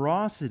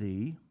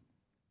generosity,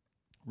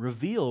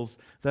 reveals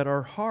that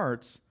our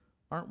hearts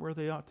aren't where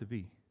they ought to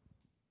be.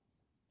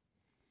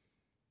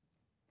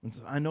 And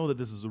so I know that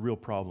this is a real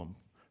problem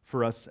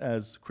for us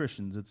as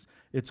Christians.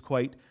 It's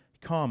quite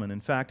common.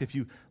 In fact, if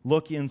you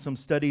look in some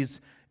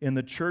studies in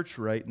the church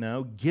right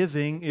now,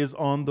 giving is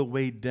on the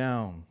way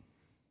down.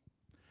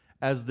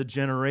 As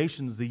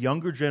the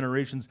younger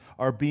generations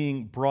are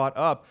being brought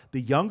up,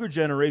 the younger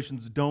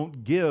generations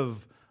don't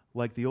give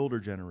like the older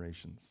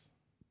generations.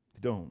 They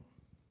don't.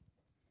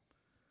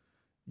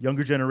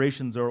 Younger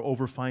generations are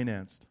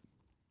overfinanced,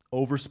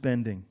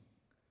 overspending,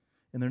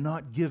 and they're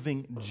not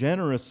giving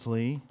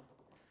generously,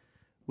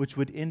 which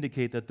would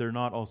indicate that they're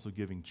not also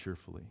giving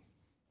cheerfully.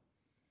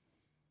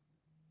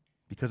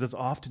 Because it's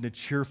often a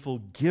cheerful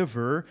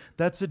giver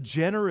that's a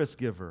generous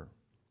giver.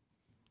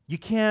 You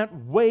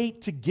can't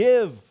wait to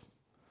give.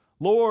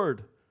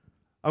 Lord,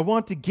 I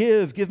want to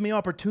give. Give me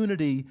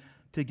opportunity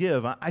to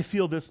give. I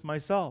feel this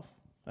myself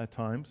at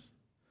times.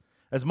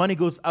 As money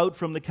goes out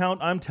from the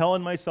account, I'm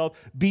telling myself,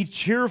 be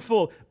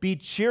cheerful, be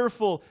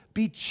cheerful,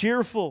 be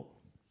cheerful.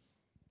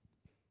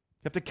 I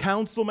have to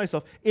counsel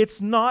myself. It's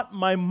not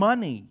my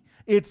money.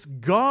 It's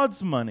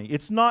God's money.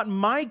 It's not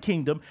my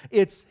kingdom.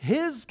 It's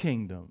His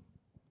kingdom.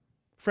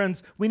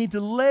 Friends, we need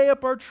to lay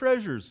up our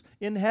treasures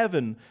in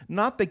heaven,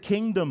 not the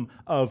kingdom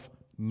of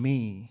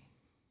me.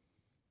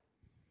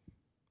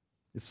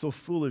 It's so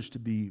foolish to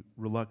be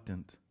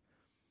reluctant.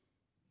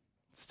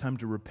 It's time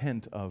to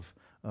repent of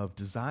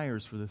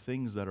desires for the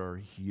things that are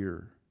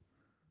here.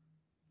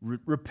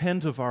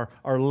 Repent of our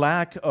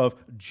lack of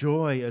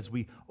joy as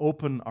we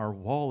open our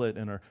wallet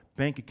and our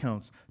bank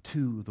accounts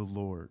to the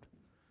Lord.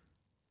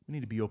 We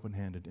need to be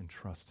open-handed and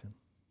trust Him.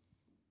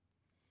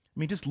 I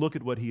mean, just look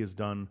at what He has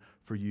done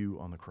for you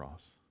on the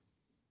cross.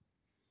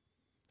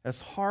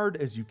 As hard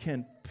as you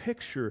can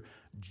picture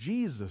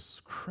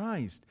Jesus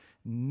Christ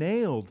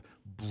nailed,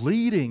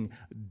 bleeding,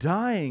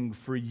 dying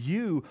for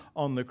you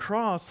on the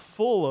cross,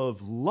 full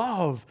of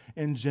love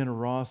and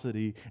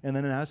generosity, and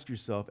then ask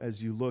yourself,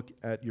 as you look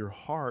at your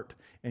heart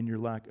and your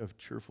lack of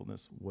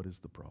cheerfulness, what is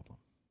the problem?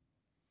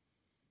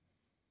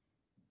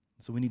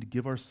 So we need to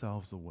give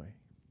ourselves away.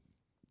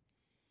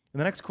 And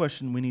the next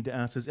question we need to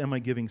ask is, am I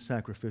giving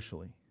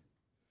sacrificially?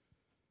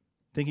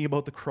 Thinking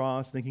about the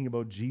cross, thinking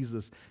about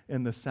Jesus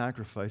and the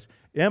sacrifice.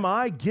 Am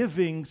I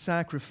giving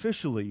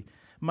sacrificially?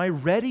 My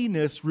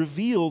readiness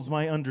reveals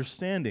my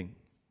understanding.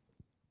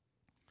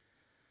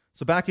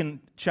 So back in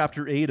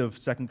chapter 8 of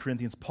 2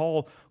 Corinthians,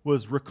 Paul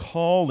was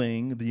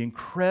recalling the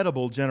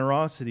incredible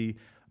generosity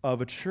of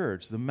a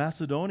church, the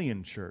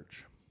Macedonian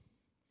church.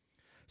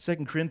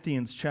 2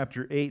 Corinthians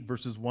chapter 8,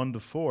 verses 1 to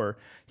 4,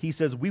 he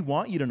says, we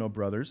want you to know,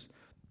 brothers,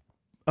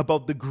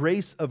 about the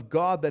grace of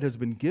God that has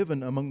been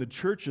given among the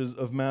churches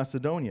of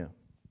Macedonia.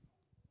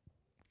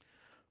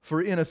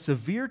 For in a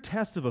severe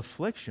test of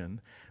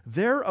affliction,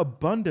 their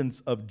abundance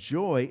of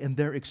joy and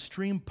their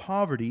extreme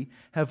poverty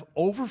have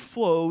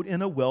overflowed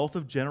in a wealth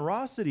of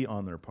generosity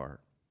on their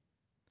part.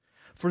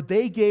 For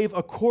they gave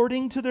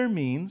according to their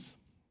means,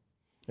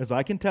 as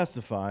I can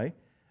testify,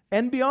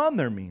 and beyond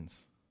their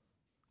means,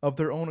 of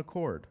their own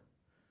accord,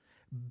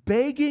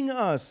 begging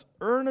us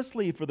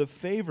earnestly for the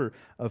favor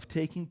of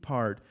taking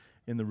part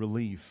in the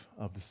relief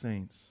of the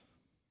saints.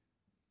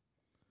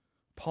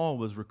 Paul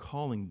was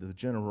recalling the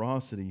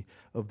generosity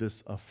of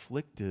this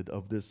afflicted,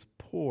 of this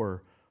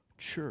poor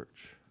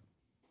church.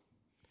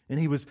 And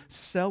he was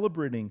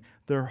celebrating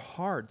their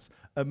hearts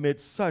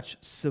amid such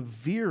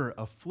severe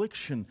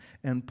affliction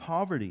and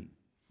poverty.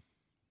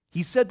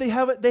 He said they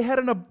had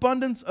an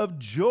abundance of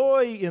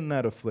joy in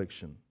that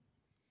affliction.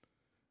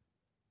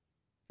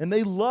 And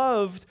they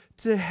loved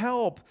to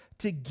help,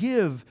 to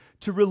give,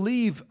 to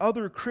relieve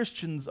other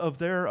Christians of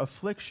their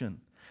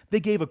affliction.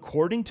 They gave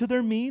according to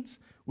their means,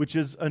 which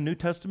is a New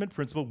Testament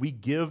principle. We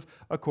give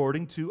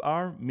according to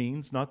our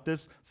means, not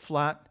this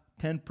flat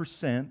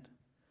 10%.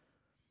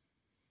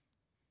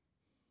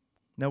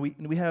 Now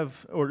we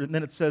have, and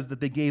then it says that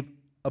they gave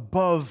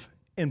above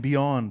and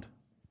beyond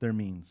their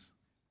means.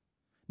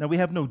 Now we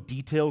have no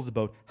details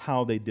about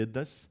how they did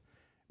this.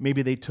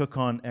 Maybe they took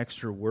on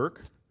extra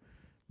work.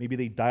 Maybe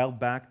they dialed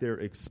back their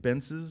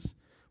expenses.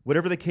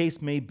 Whatever the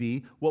case may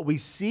be, what we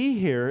see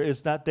here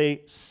is that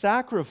they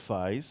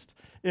sacrificed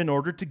in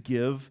order to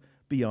give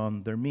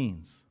beyond their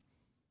means.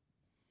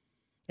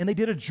 And they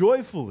did it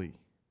joyfully,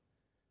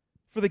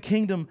 for the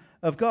kingdom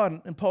of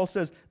God. And Paul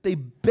says, they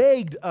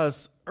begged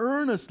us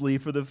earnestly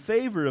for the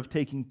favor of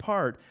taking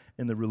part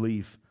in the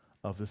relief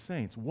of the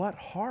saints. What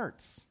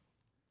hearts!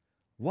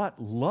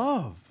 What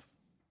love!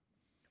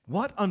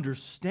 What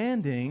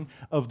understanding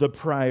of the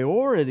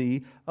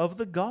priority of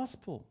the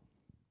gospel.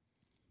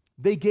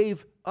 They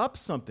gave up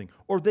something,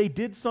 or they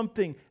did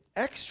something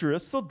extra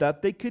so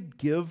that they could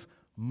give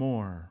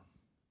more.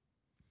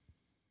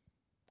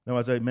 Now,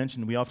 as I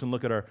mentioned, we often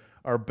look at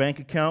our bank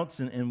accounts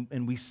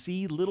and we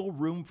see little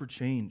room for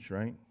change,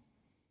 right?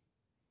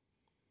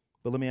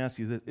 But let me ask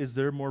you this, is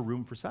there more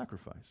room for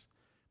sacrifice?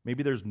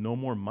 Maybe there's no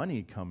more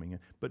money coming in,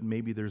 but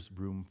maybe there's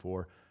room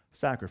for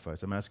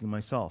sacrifice. I'm asking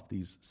myself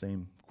these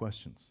same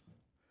questions.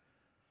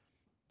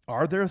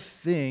 Are there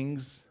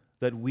things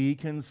that we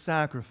can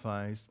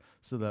sacrifice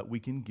so that we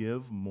can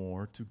give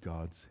more to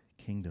God's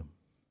kingdom?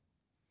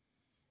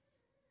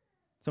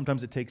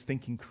 Sometimes it takes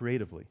thinking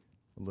creatively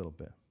a little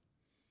bit.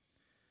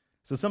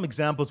 So some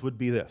examples would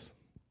be this.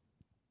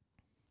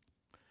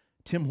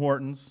 Tim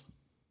Hortons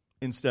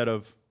instead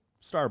of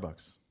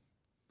Starbucks.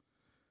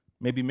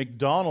 Maybe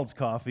McDonald's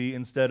coffee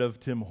instead of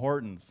Tim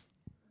Hortons.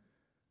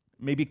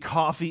 Maybe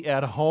coffee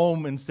at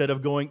home instead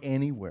of going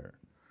anywhere.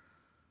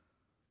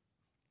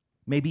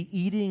 Maybe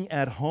eating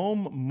at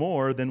home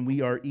more than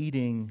we are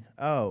eating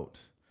out.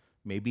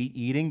 Maybe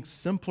eating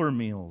simpler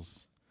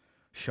meals.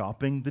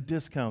 Shopping the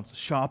discounts.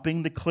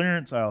 Shopping the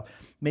clearance aisle.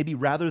 Maybe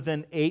rather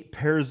than 8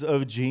 pairs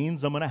of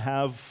jeans, I'm going to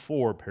have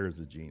 4 pairs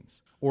of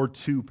jeans. Or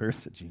 2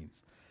 pairs of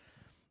jeans.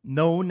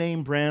 No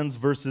name brands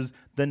versus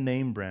the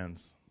name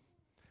brands.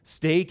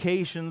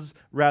 Staycations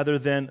rather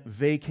than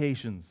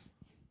vacations.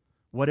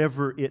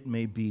 Whatever it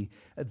may be.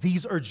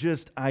 These are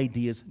just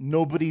ideas.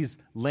 Nobody's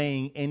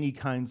laying any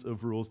kinds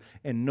of rules,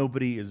 and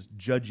nobody is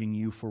judging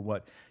you for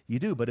what you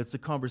do. But it's a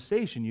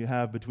conversation you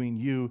have between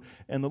you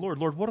and the Lord.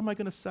 Lord, what am I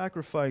going to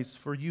sacrifice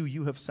for you?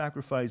 You have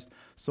sacrificed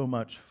so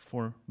much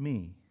for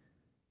me.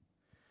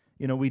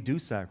 You know, we do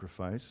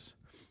sacrifice.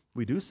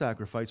 We do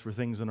sacrifice for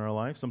things in our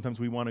life. Sometimes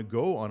we want to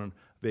go on a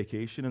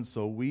vacation, and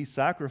so we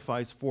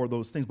sacrifice for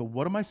those things. But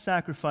what am I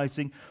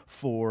sacrificing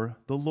for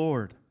the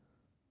Lord?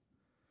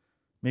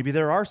 Maybe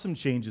there are some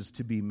changes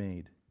to be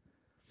made.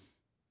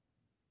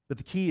 But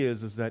the key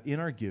is that in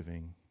our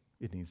giving,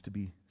 it needs to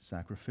be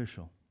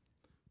sacrificial.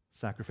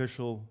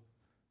 Sacrificial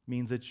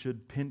means it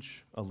should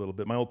pinch a little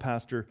bit. My old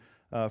pastor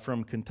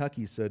from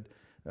Kentucky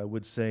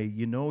would say,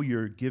 you know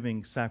you're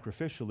giving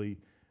sacrificially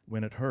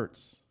when it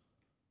hurts,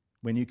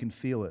 when you can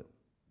feel it.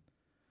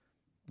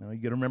 Now, you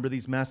got to remember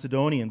these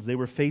Macedonians, they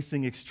were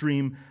facing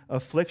extreme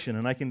affliction,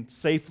 and I can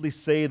safely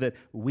say that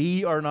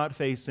we are not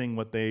facing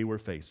what they were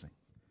facing.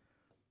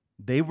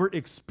 They were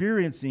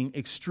experiencing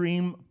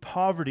extreme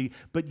poverty,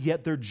 but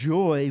yet their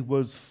joy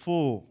was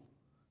full.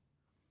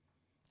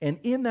 And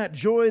in that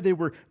joy, they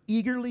were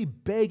eagerly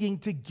begging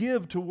to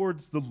give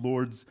towards the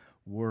Lord's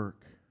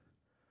work.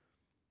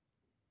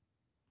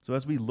 So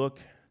as we look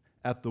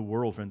at the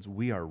world, friends,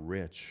 we are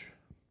rich.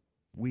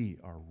 We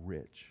are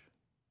rich.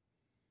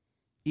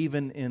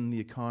 Even in the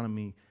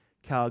economy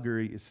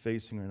Calgary is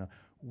facing right now,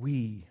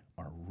 we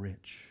are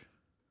rich.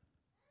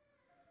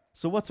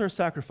 So what's our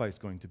sacrifice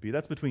going to be?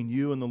 That's between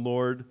you and the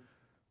Lord.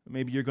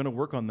 Maybe you're going to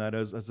work on that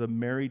as a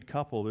married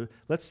couple.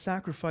 Let's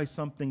sacrifice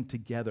something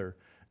together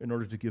in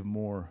order to give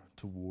more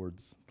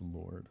towards the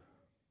Lord.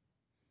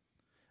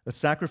 A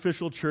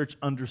sacrificial church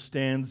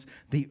understands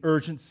the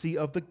urgency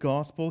of the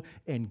gospel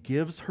and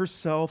gives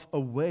herself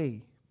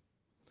away,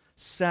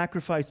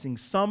 sacrificing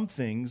some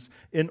things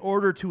in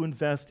order to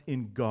invest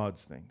in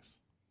God's things.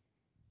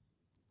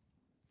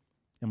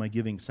 Am I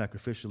giving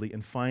sacrificially?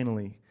 And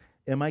finally,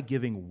 am I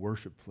giving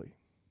worshipfully?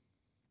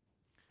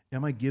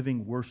 Am I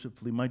giving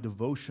worshipfully? My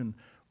devotion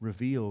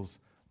reveals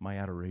my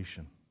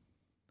adoration.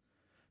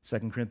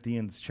 2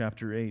 Corinthians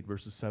chapter 8,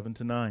 verses 7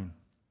 to 9.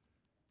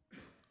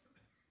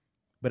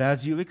 But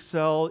as you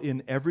excel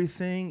in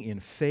everything,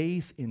 in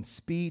faith, in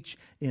speech,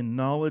 in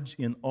knowledge,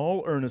 in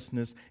all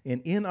earnestness,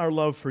 and in our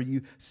love for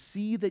you,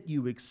 see that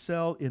you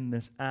excel in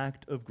this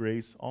act of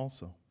grace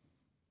also.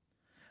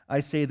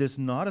 I say this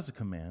not as a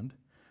command,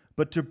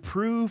 but to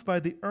prove by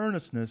the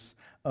earnestness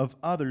of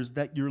others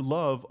that your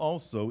love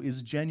also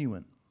is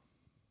genuine.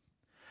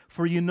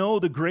 For you know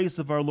the grace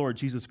of our Lord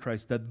Jesus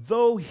Christ, that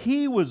though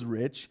he was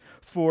rich,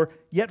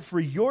 yet for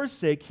your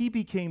sake he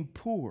became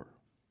poor,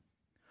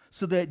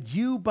 so that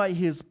you by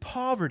his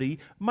poverty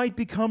might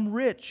become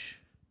rich.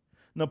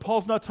 Now,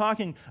 Paul's not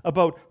talking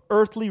about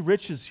earthly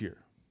riches here.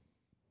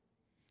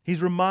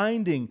 He's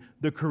reminding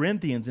the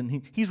Corinthians,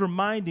 and he's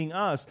reminding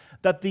us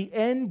that the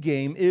end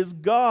game is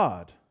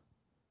God.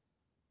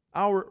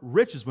 Our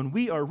riches, when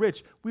we are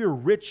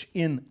rich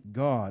in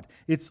God.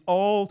 It's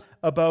all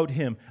about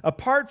him.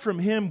 Apart from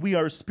him, we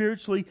are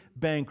spiritually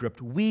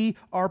bankrupt. We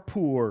are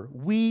poor.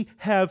 We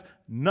have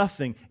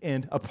nothing.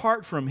 And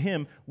apart from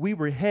him, we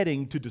were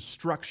heading to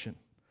destruction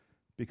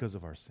because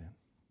of our sin.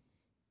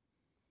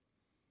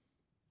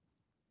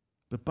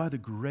 But by the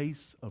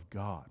grace of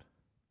God,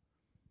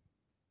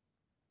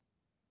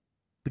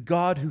 the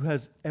God who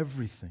has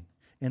everything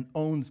and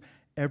owns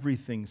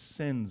everything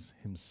sends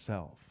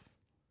himself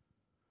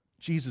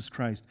Jesus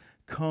Christ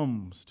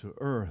comes to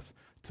earth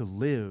to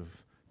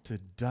live, to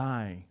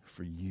die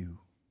for you.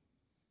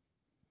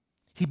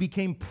 He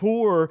became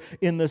poor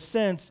in the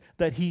sense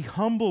that he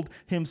humbled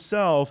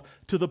himself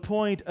to the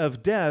point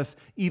of death,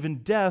 even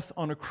death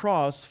on a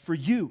cross for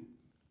you.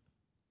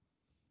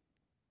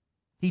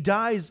 He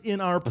dies in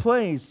our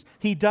place.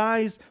 He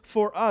dies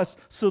for us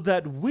so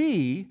that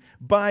we,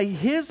 by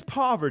his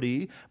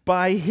poverty,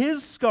 by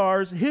his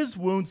scars, his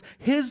wounds,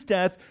 his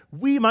death,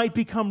 we might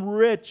become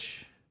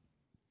rich.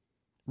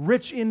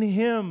 Rich in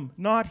him,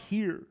 not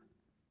here.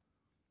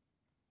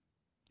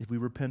 If we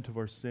repent of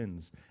our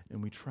sins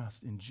and we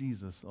trust in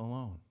Jesus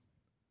alone.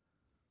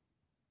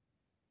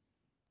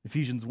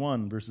 Ephesians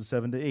 1, verses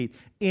 7 to 8.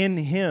 In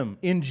him,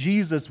 in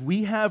Jesus,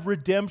 we have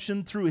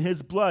redemption through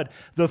his blood,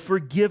 the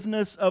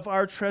forgiveness of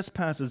our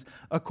trespasses,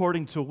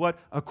 according to what?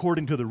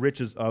 According to the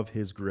riches of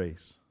his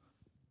grace,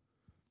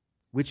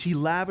 which he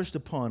lavished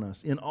upon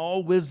us in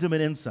all wisdom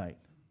and insight.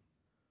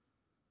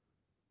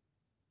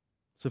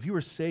 So if you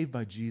are saved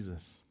by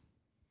Jesus,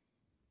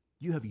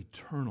 you have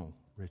eternal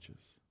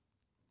riches.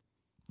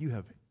 You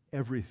have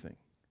everything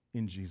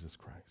in Jesus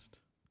Christ.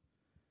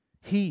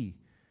 He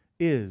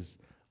is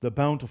the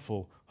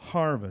bountiful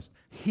harvest.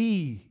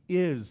 He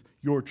is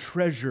your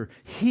treasure.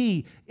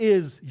 He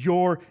is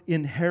your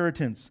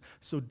inheritance.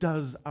 So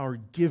does our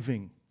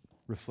giving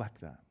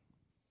reflect that?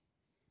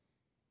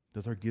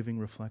 Does our giving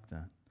reflect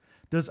that?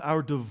 Does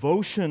our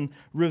devotion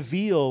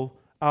reveal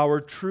our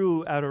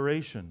true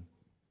adoration?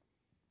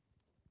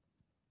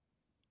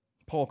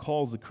 Paul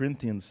calls the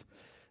Corinthians,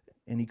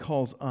 and he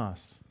calls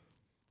us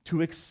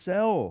to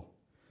excel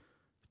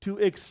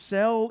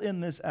in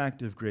this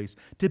act of grace,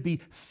 to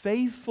be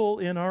faithful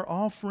in our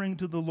offering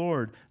to the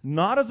Lord,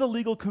 not as a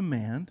legal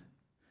command.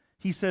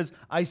 He says,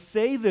 I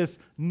say this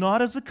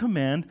not as a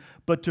command,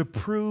 but to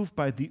prove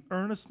by the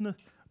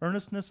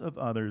earnestness of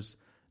others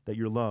that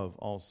your love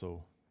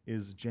also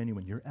is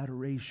genuine, your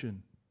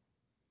adoration,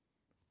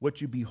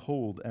 what you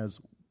behold as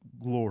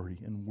glory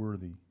and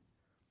worthy.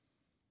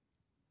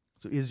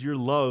 So is your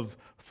love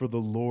for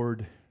the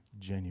Lord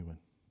genuine?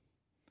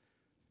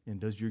 And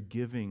does your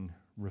giving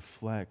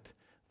reflect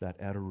that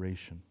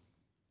adoration?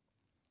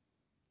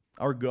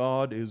 Our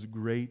God is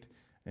great,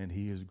 and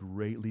he is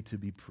greatly to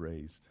be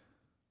praised.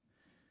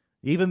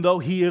 Even though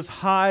he is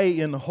high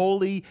and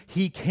holy,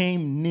 he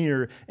came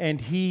near, and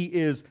he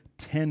is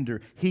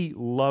tender. He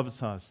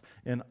loves us,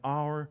 and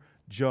our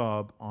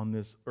job on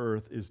this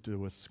earth is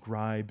to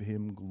ascribe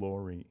him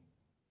glory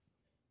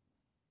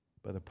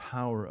by the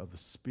power of the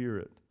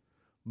Spirit,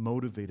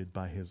 motivated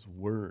by his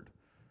word,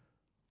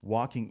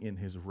 walking in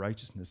his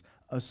righteousness.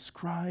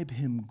 Ascribe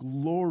him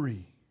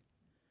glory,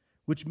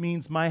 which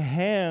means my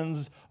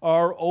hands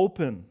are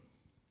open,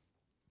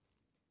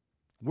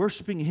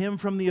 worshiping him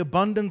from the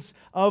abundance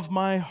of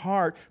my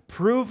heart,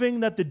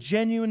 proving that the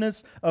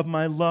genuineness of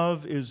my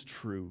love is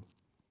true.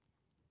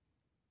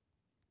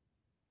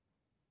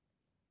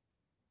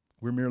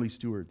 We're merely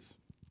stewards.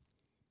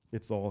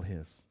 It's all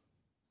his.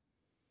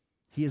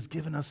 He has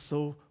given us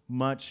so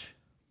much.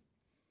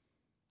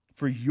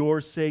 For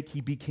your sake, he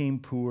became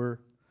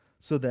poor,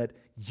 so that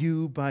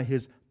you, by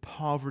his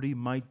poverty,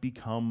 might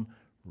become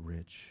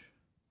rich.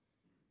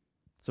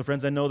 So,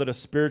 friends, I know that a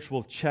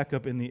spiritual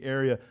checkup in the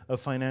area of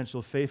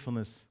financial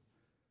faithfulness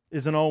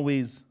isn't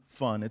always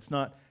fun. It's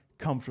not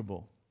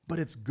comfortable, but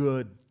it's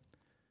good.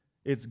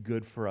 It's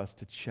good for us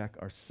to check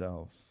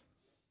ourselves.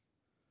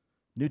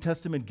 New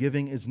Testament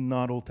giving is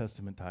not Old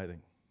Testament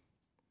tithing.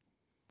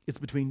 It's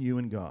between you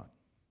and God.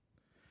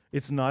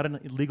 It's not an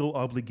legal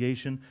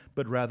obligation,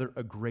 but rather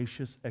a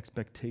gracious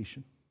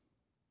expectation.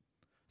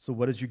 So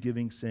what is your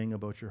giving saying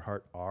about your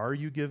heart? Are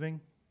you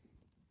giving?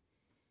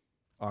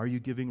 Are you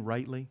giving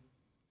rightly?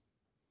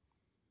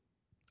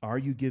 Are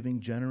you giving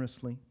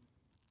generously?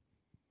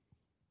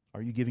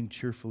 Are you giving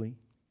cheerfully?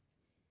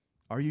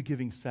 Are you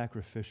giving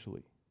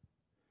sacrificially?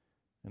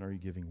 And are you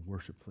giving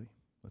worshipfully?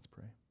 Let's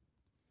pray.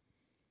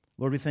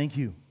 Lord, we thank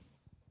you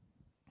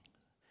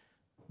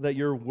that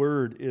your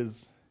word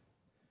is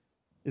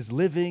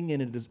living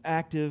and it is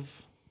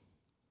active,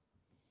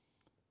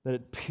 that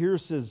it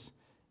pierces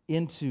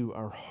into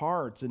our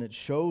hearts and it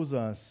shows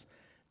us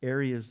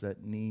areas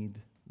that need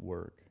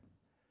work.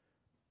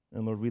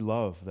 And Lord, we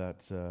love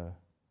that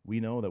we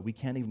know that we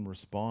can't even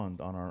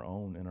respond on our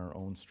own in our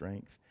own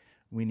strength.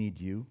 We need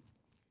you.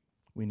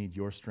 We need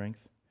your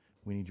strength.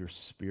 We need your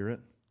Spirit.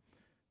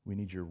 We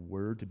need your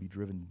word to be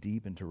driven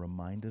deep and to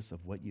remind us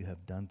of what you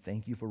have done.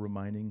 Thank you for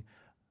reminding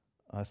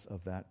us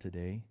of that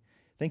today.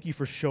 Thank you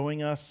for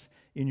showing us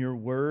in your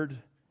word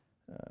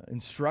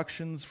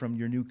instructions from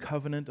your new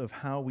covenant of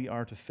how we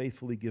are to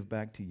faithfully give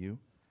back to you.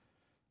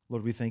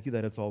 Lord, we thank you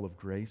that it's all of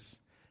grace.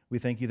 We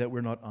thank you that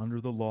we're not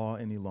under the law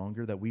any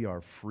longer, that we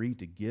are free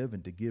to give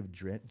and to give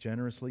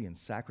generously and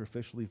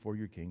sacrificially for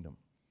your kingdom.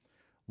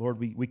 Lord,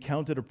 we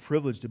count it a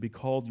privilege to be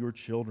called your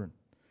children.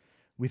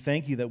 We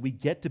thank you that we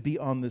get to be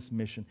on this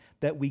mission,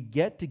 that we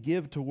get to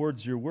give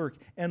towards your work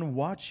and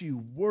watch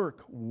you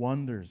work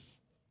wonders.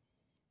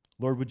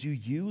 Lord, would you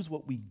use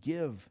what we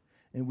give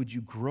and would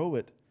you grow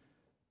it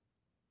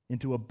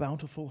into a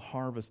bountiful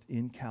harvest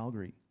in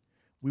Calgary.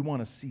 We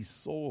want to see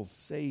souls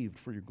saved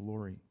for your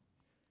glory.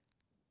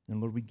 And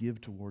Lord, we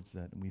give towards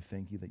that, and we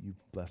thank you that you've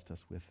blessed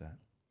us with that.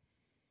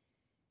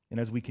 And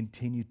as we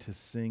continue to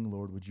sing,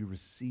 Lord, would you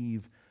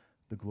receive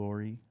the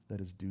glory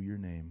that is due your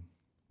name?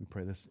 We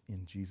pray this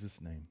in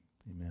Jesus' name.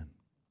 Amen.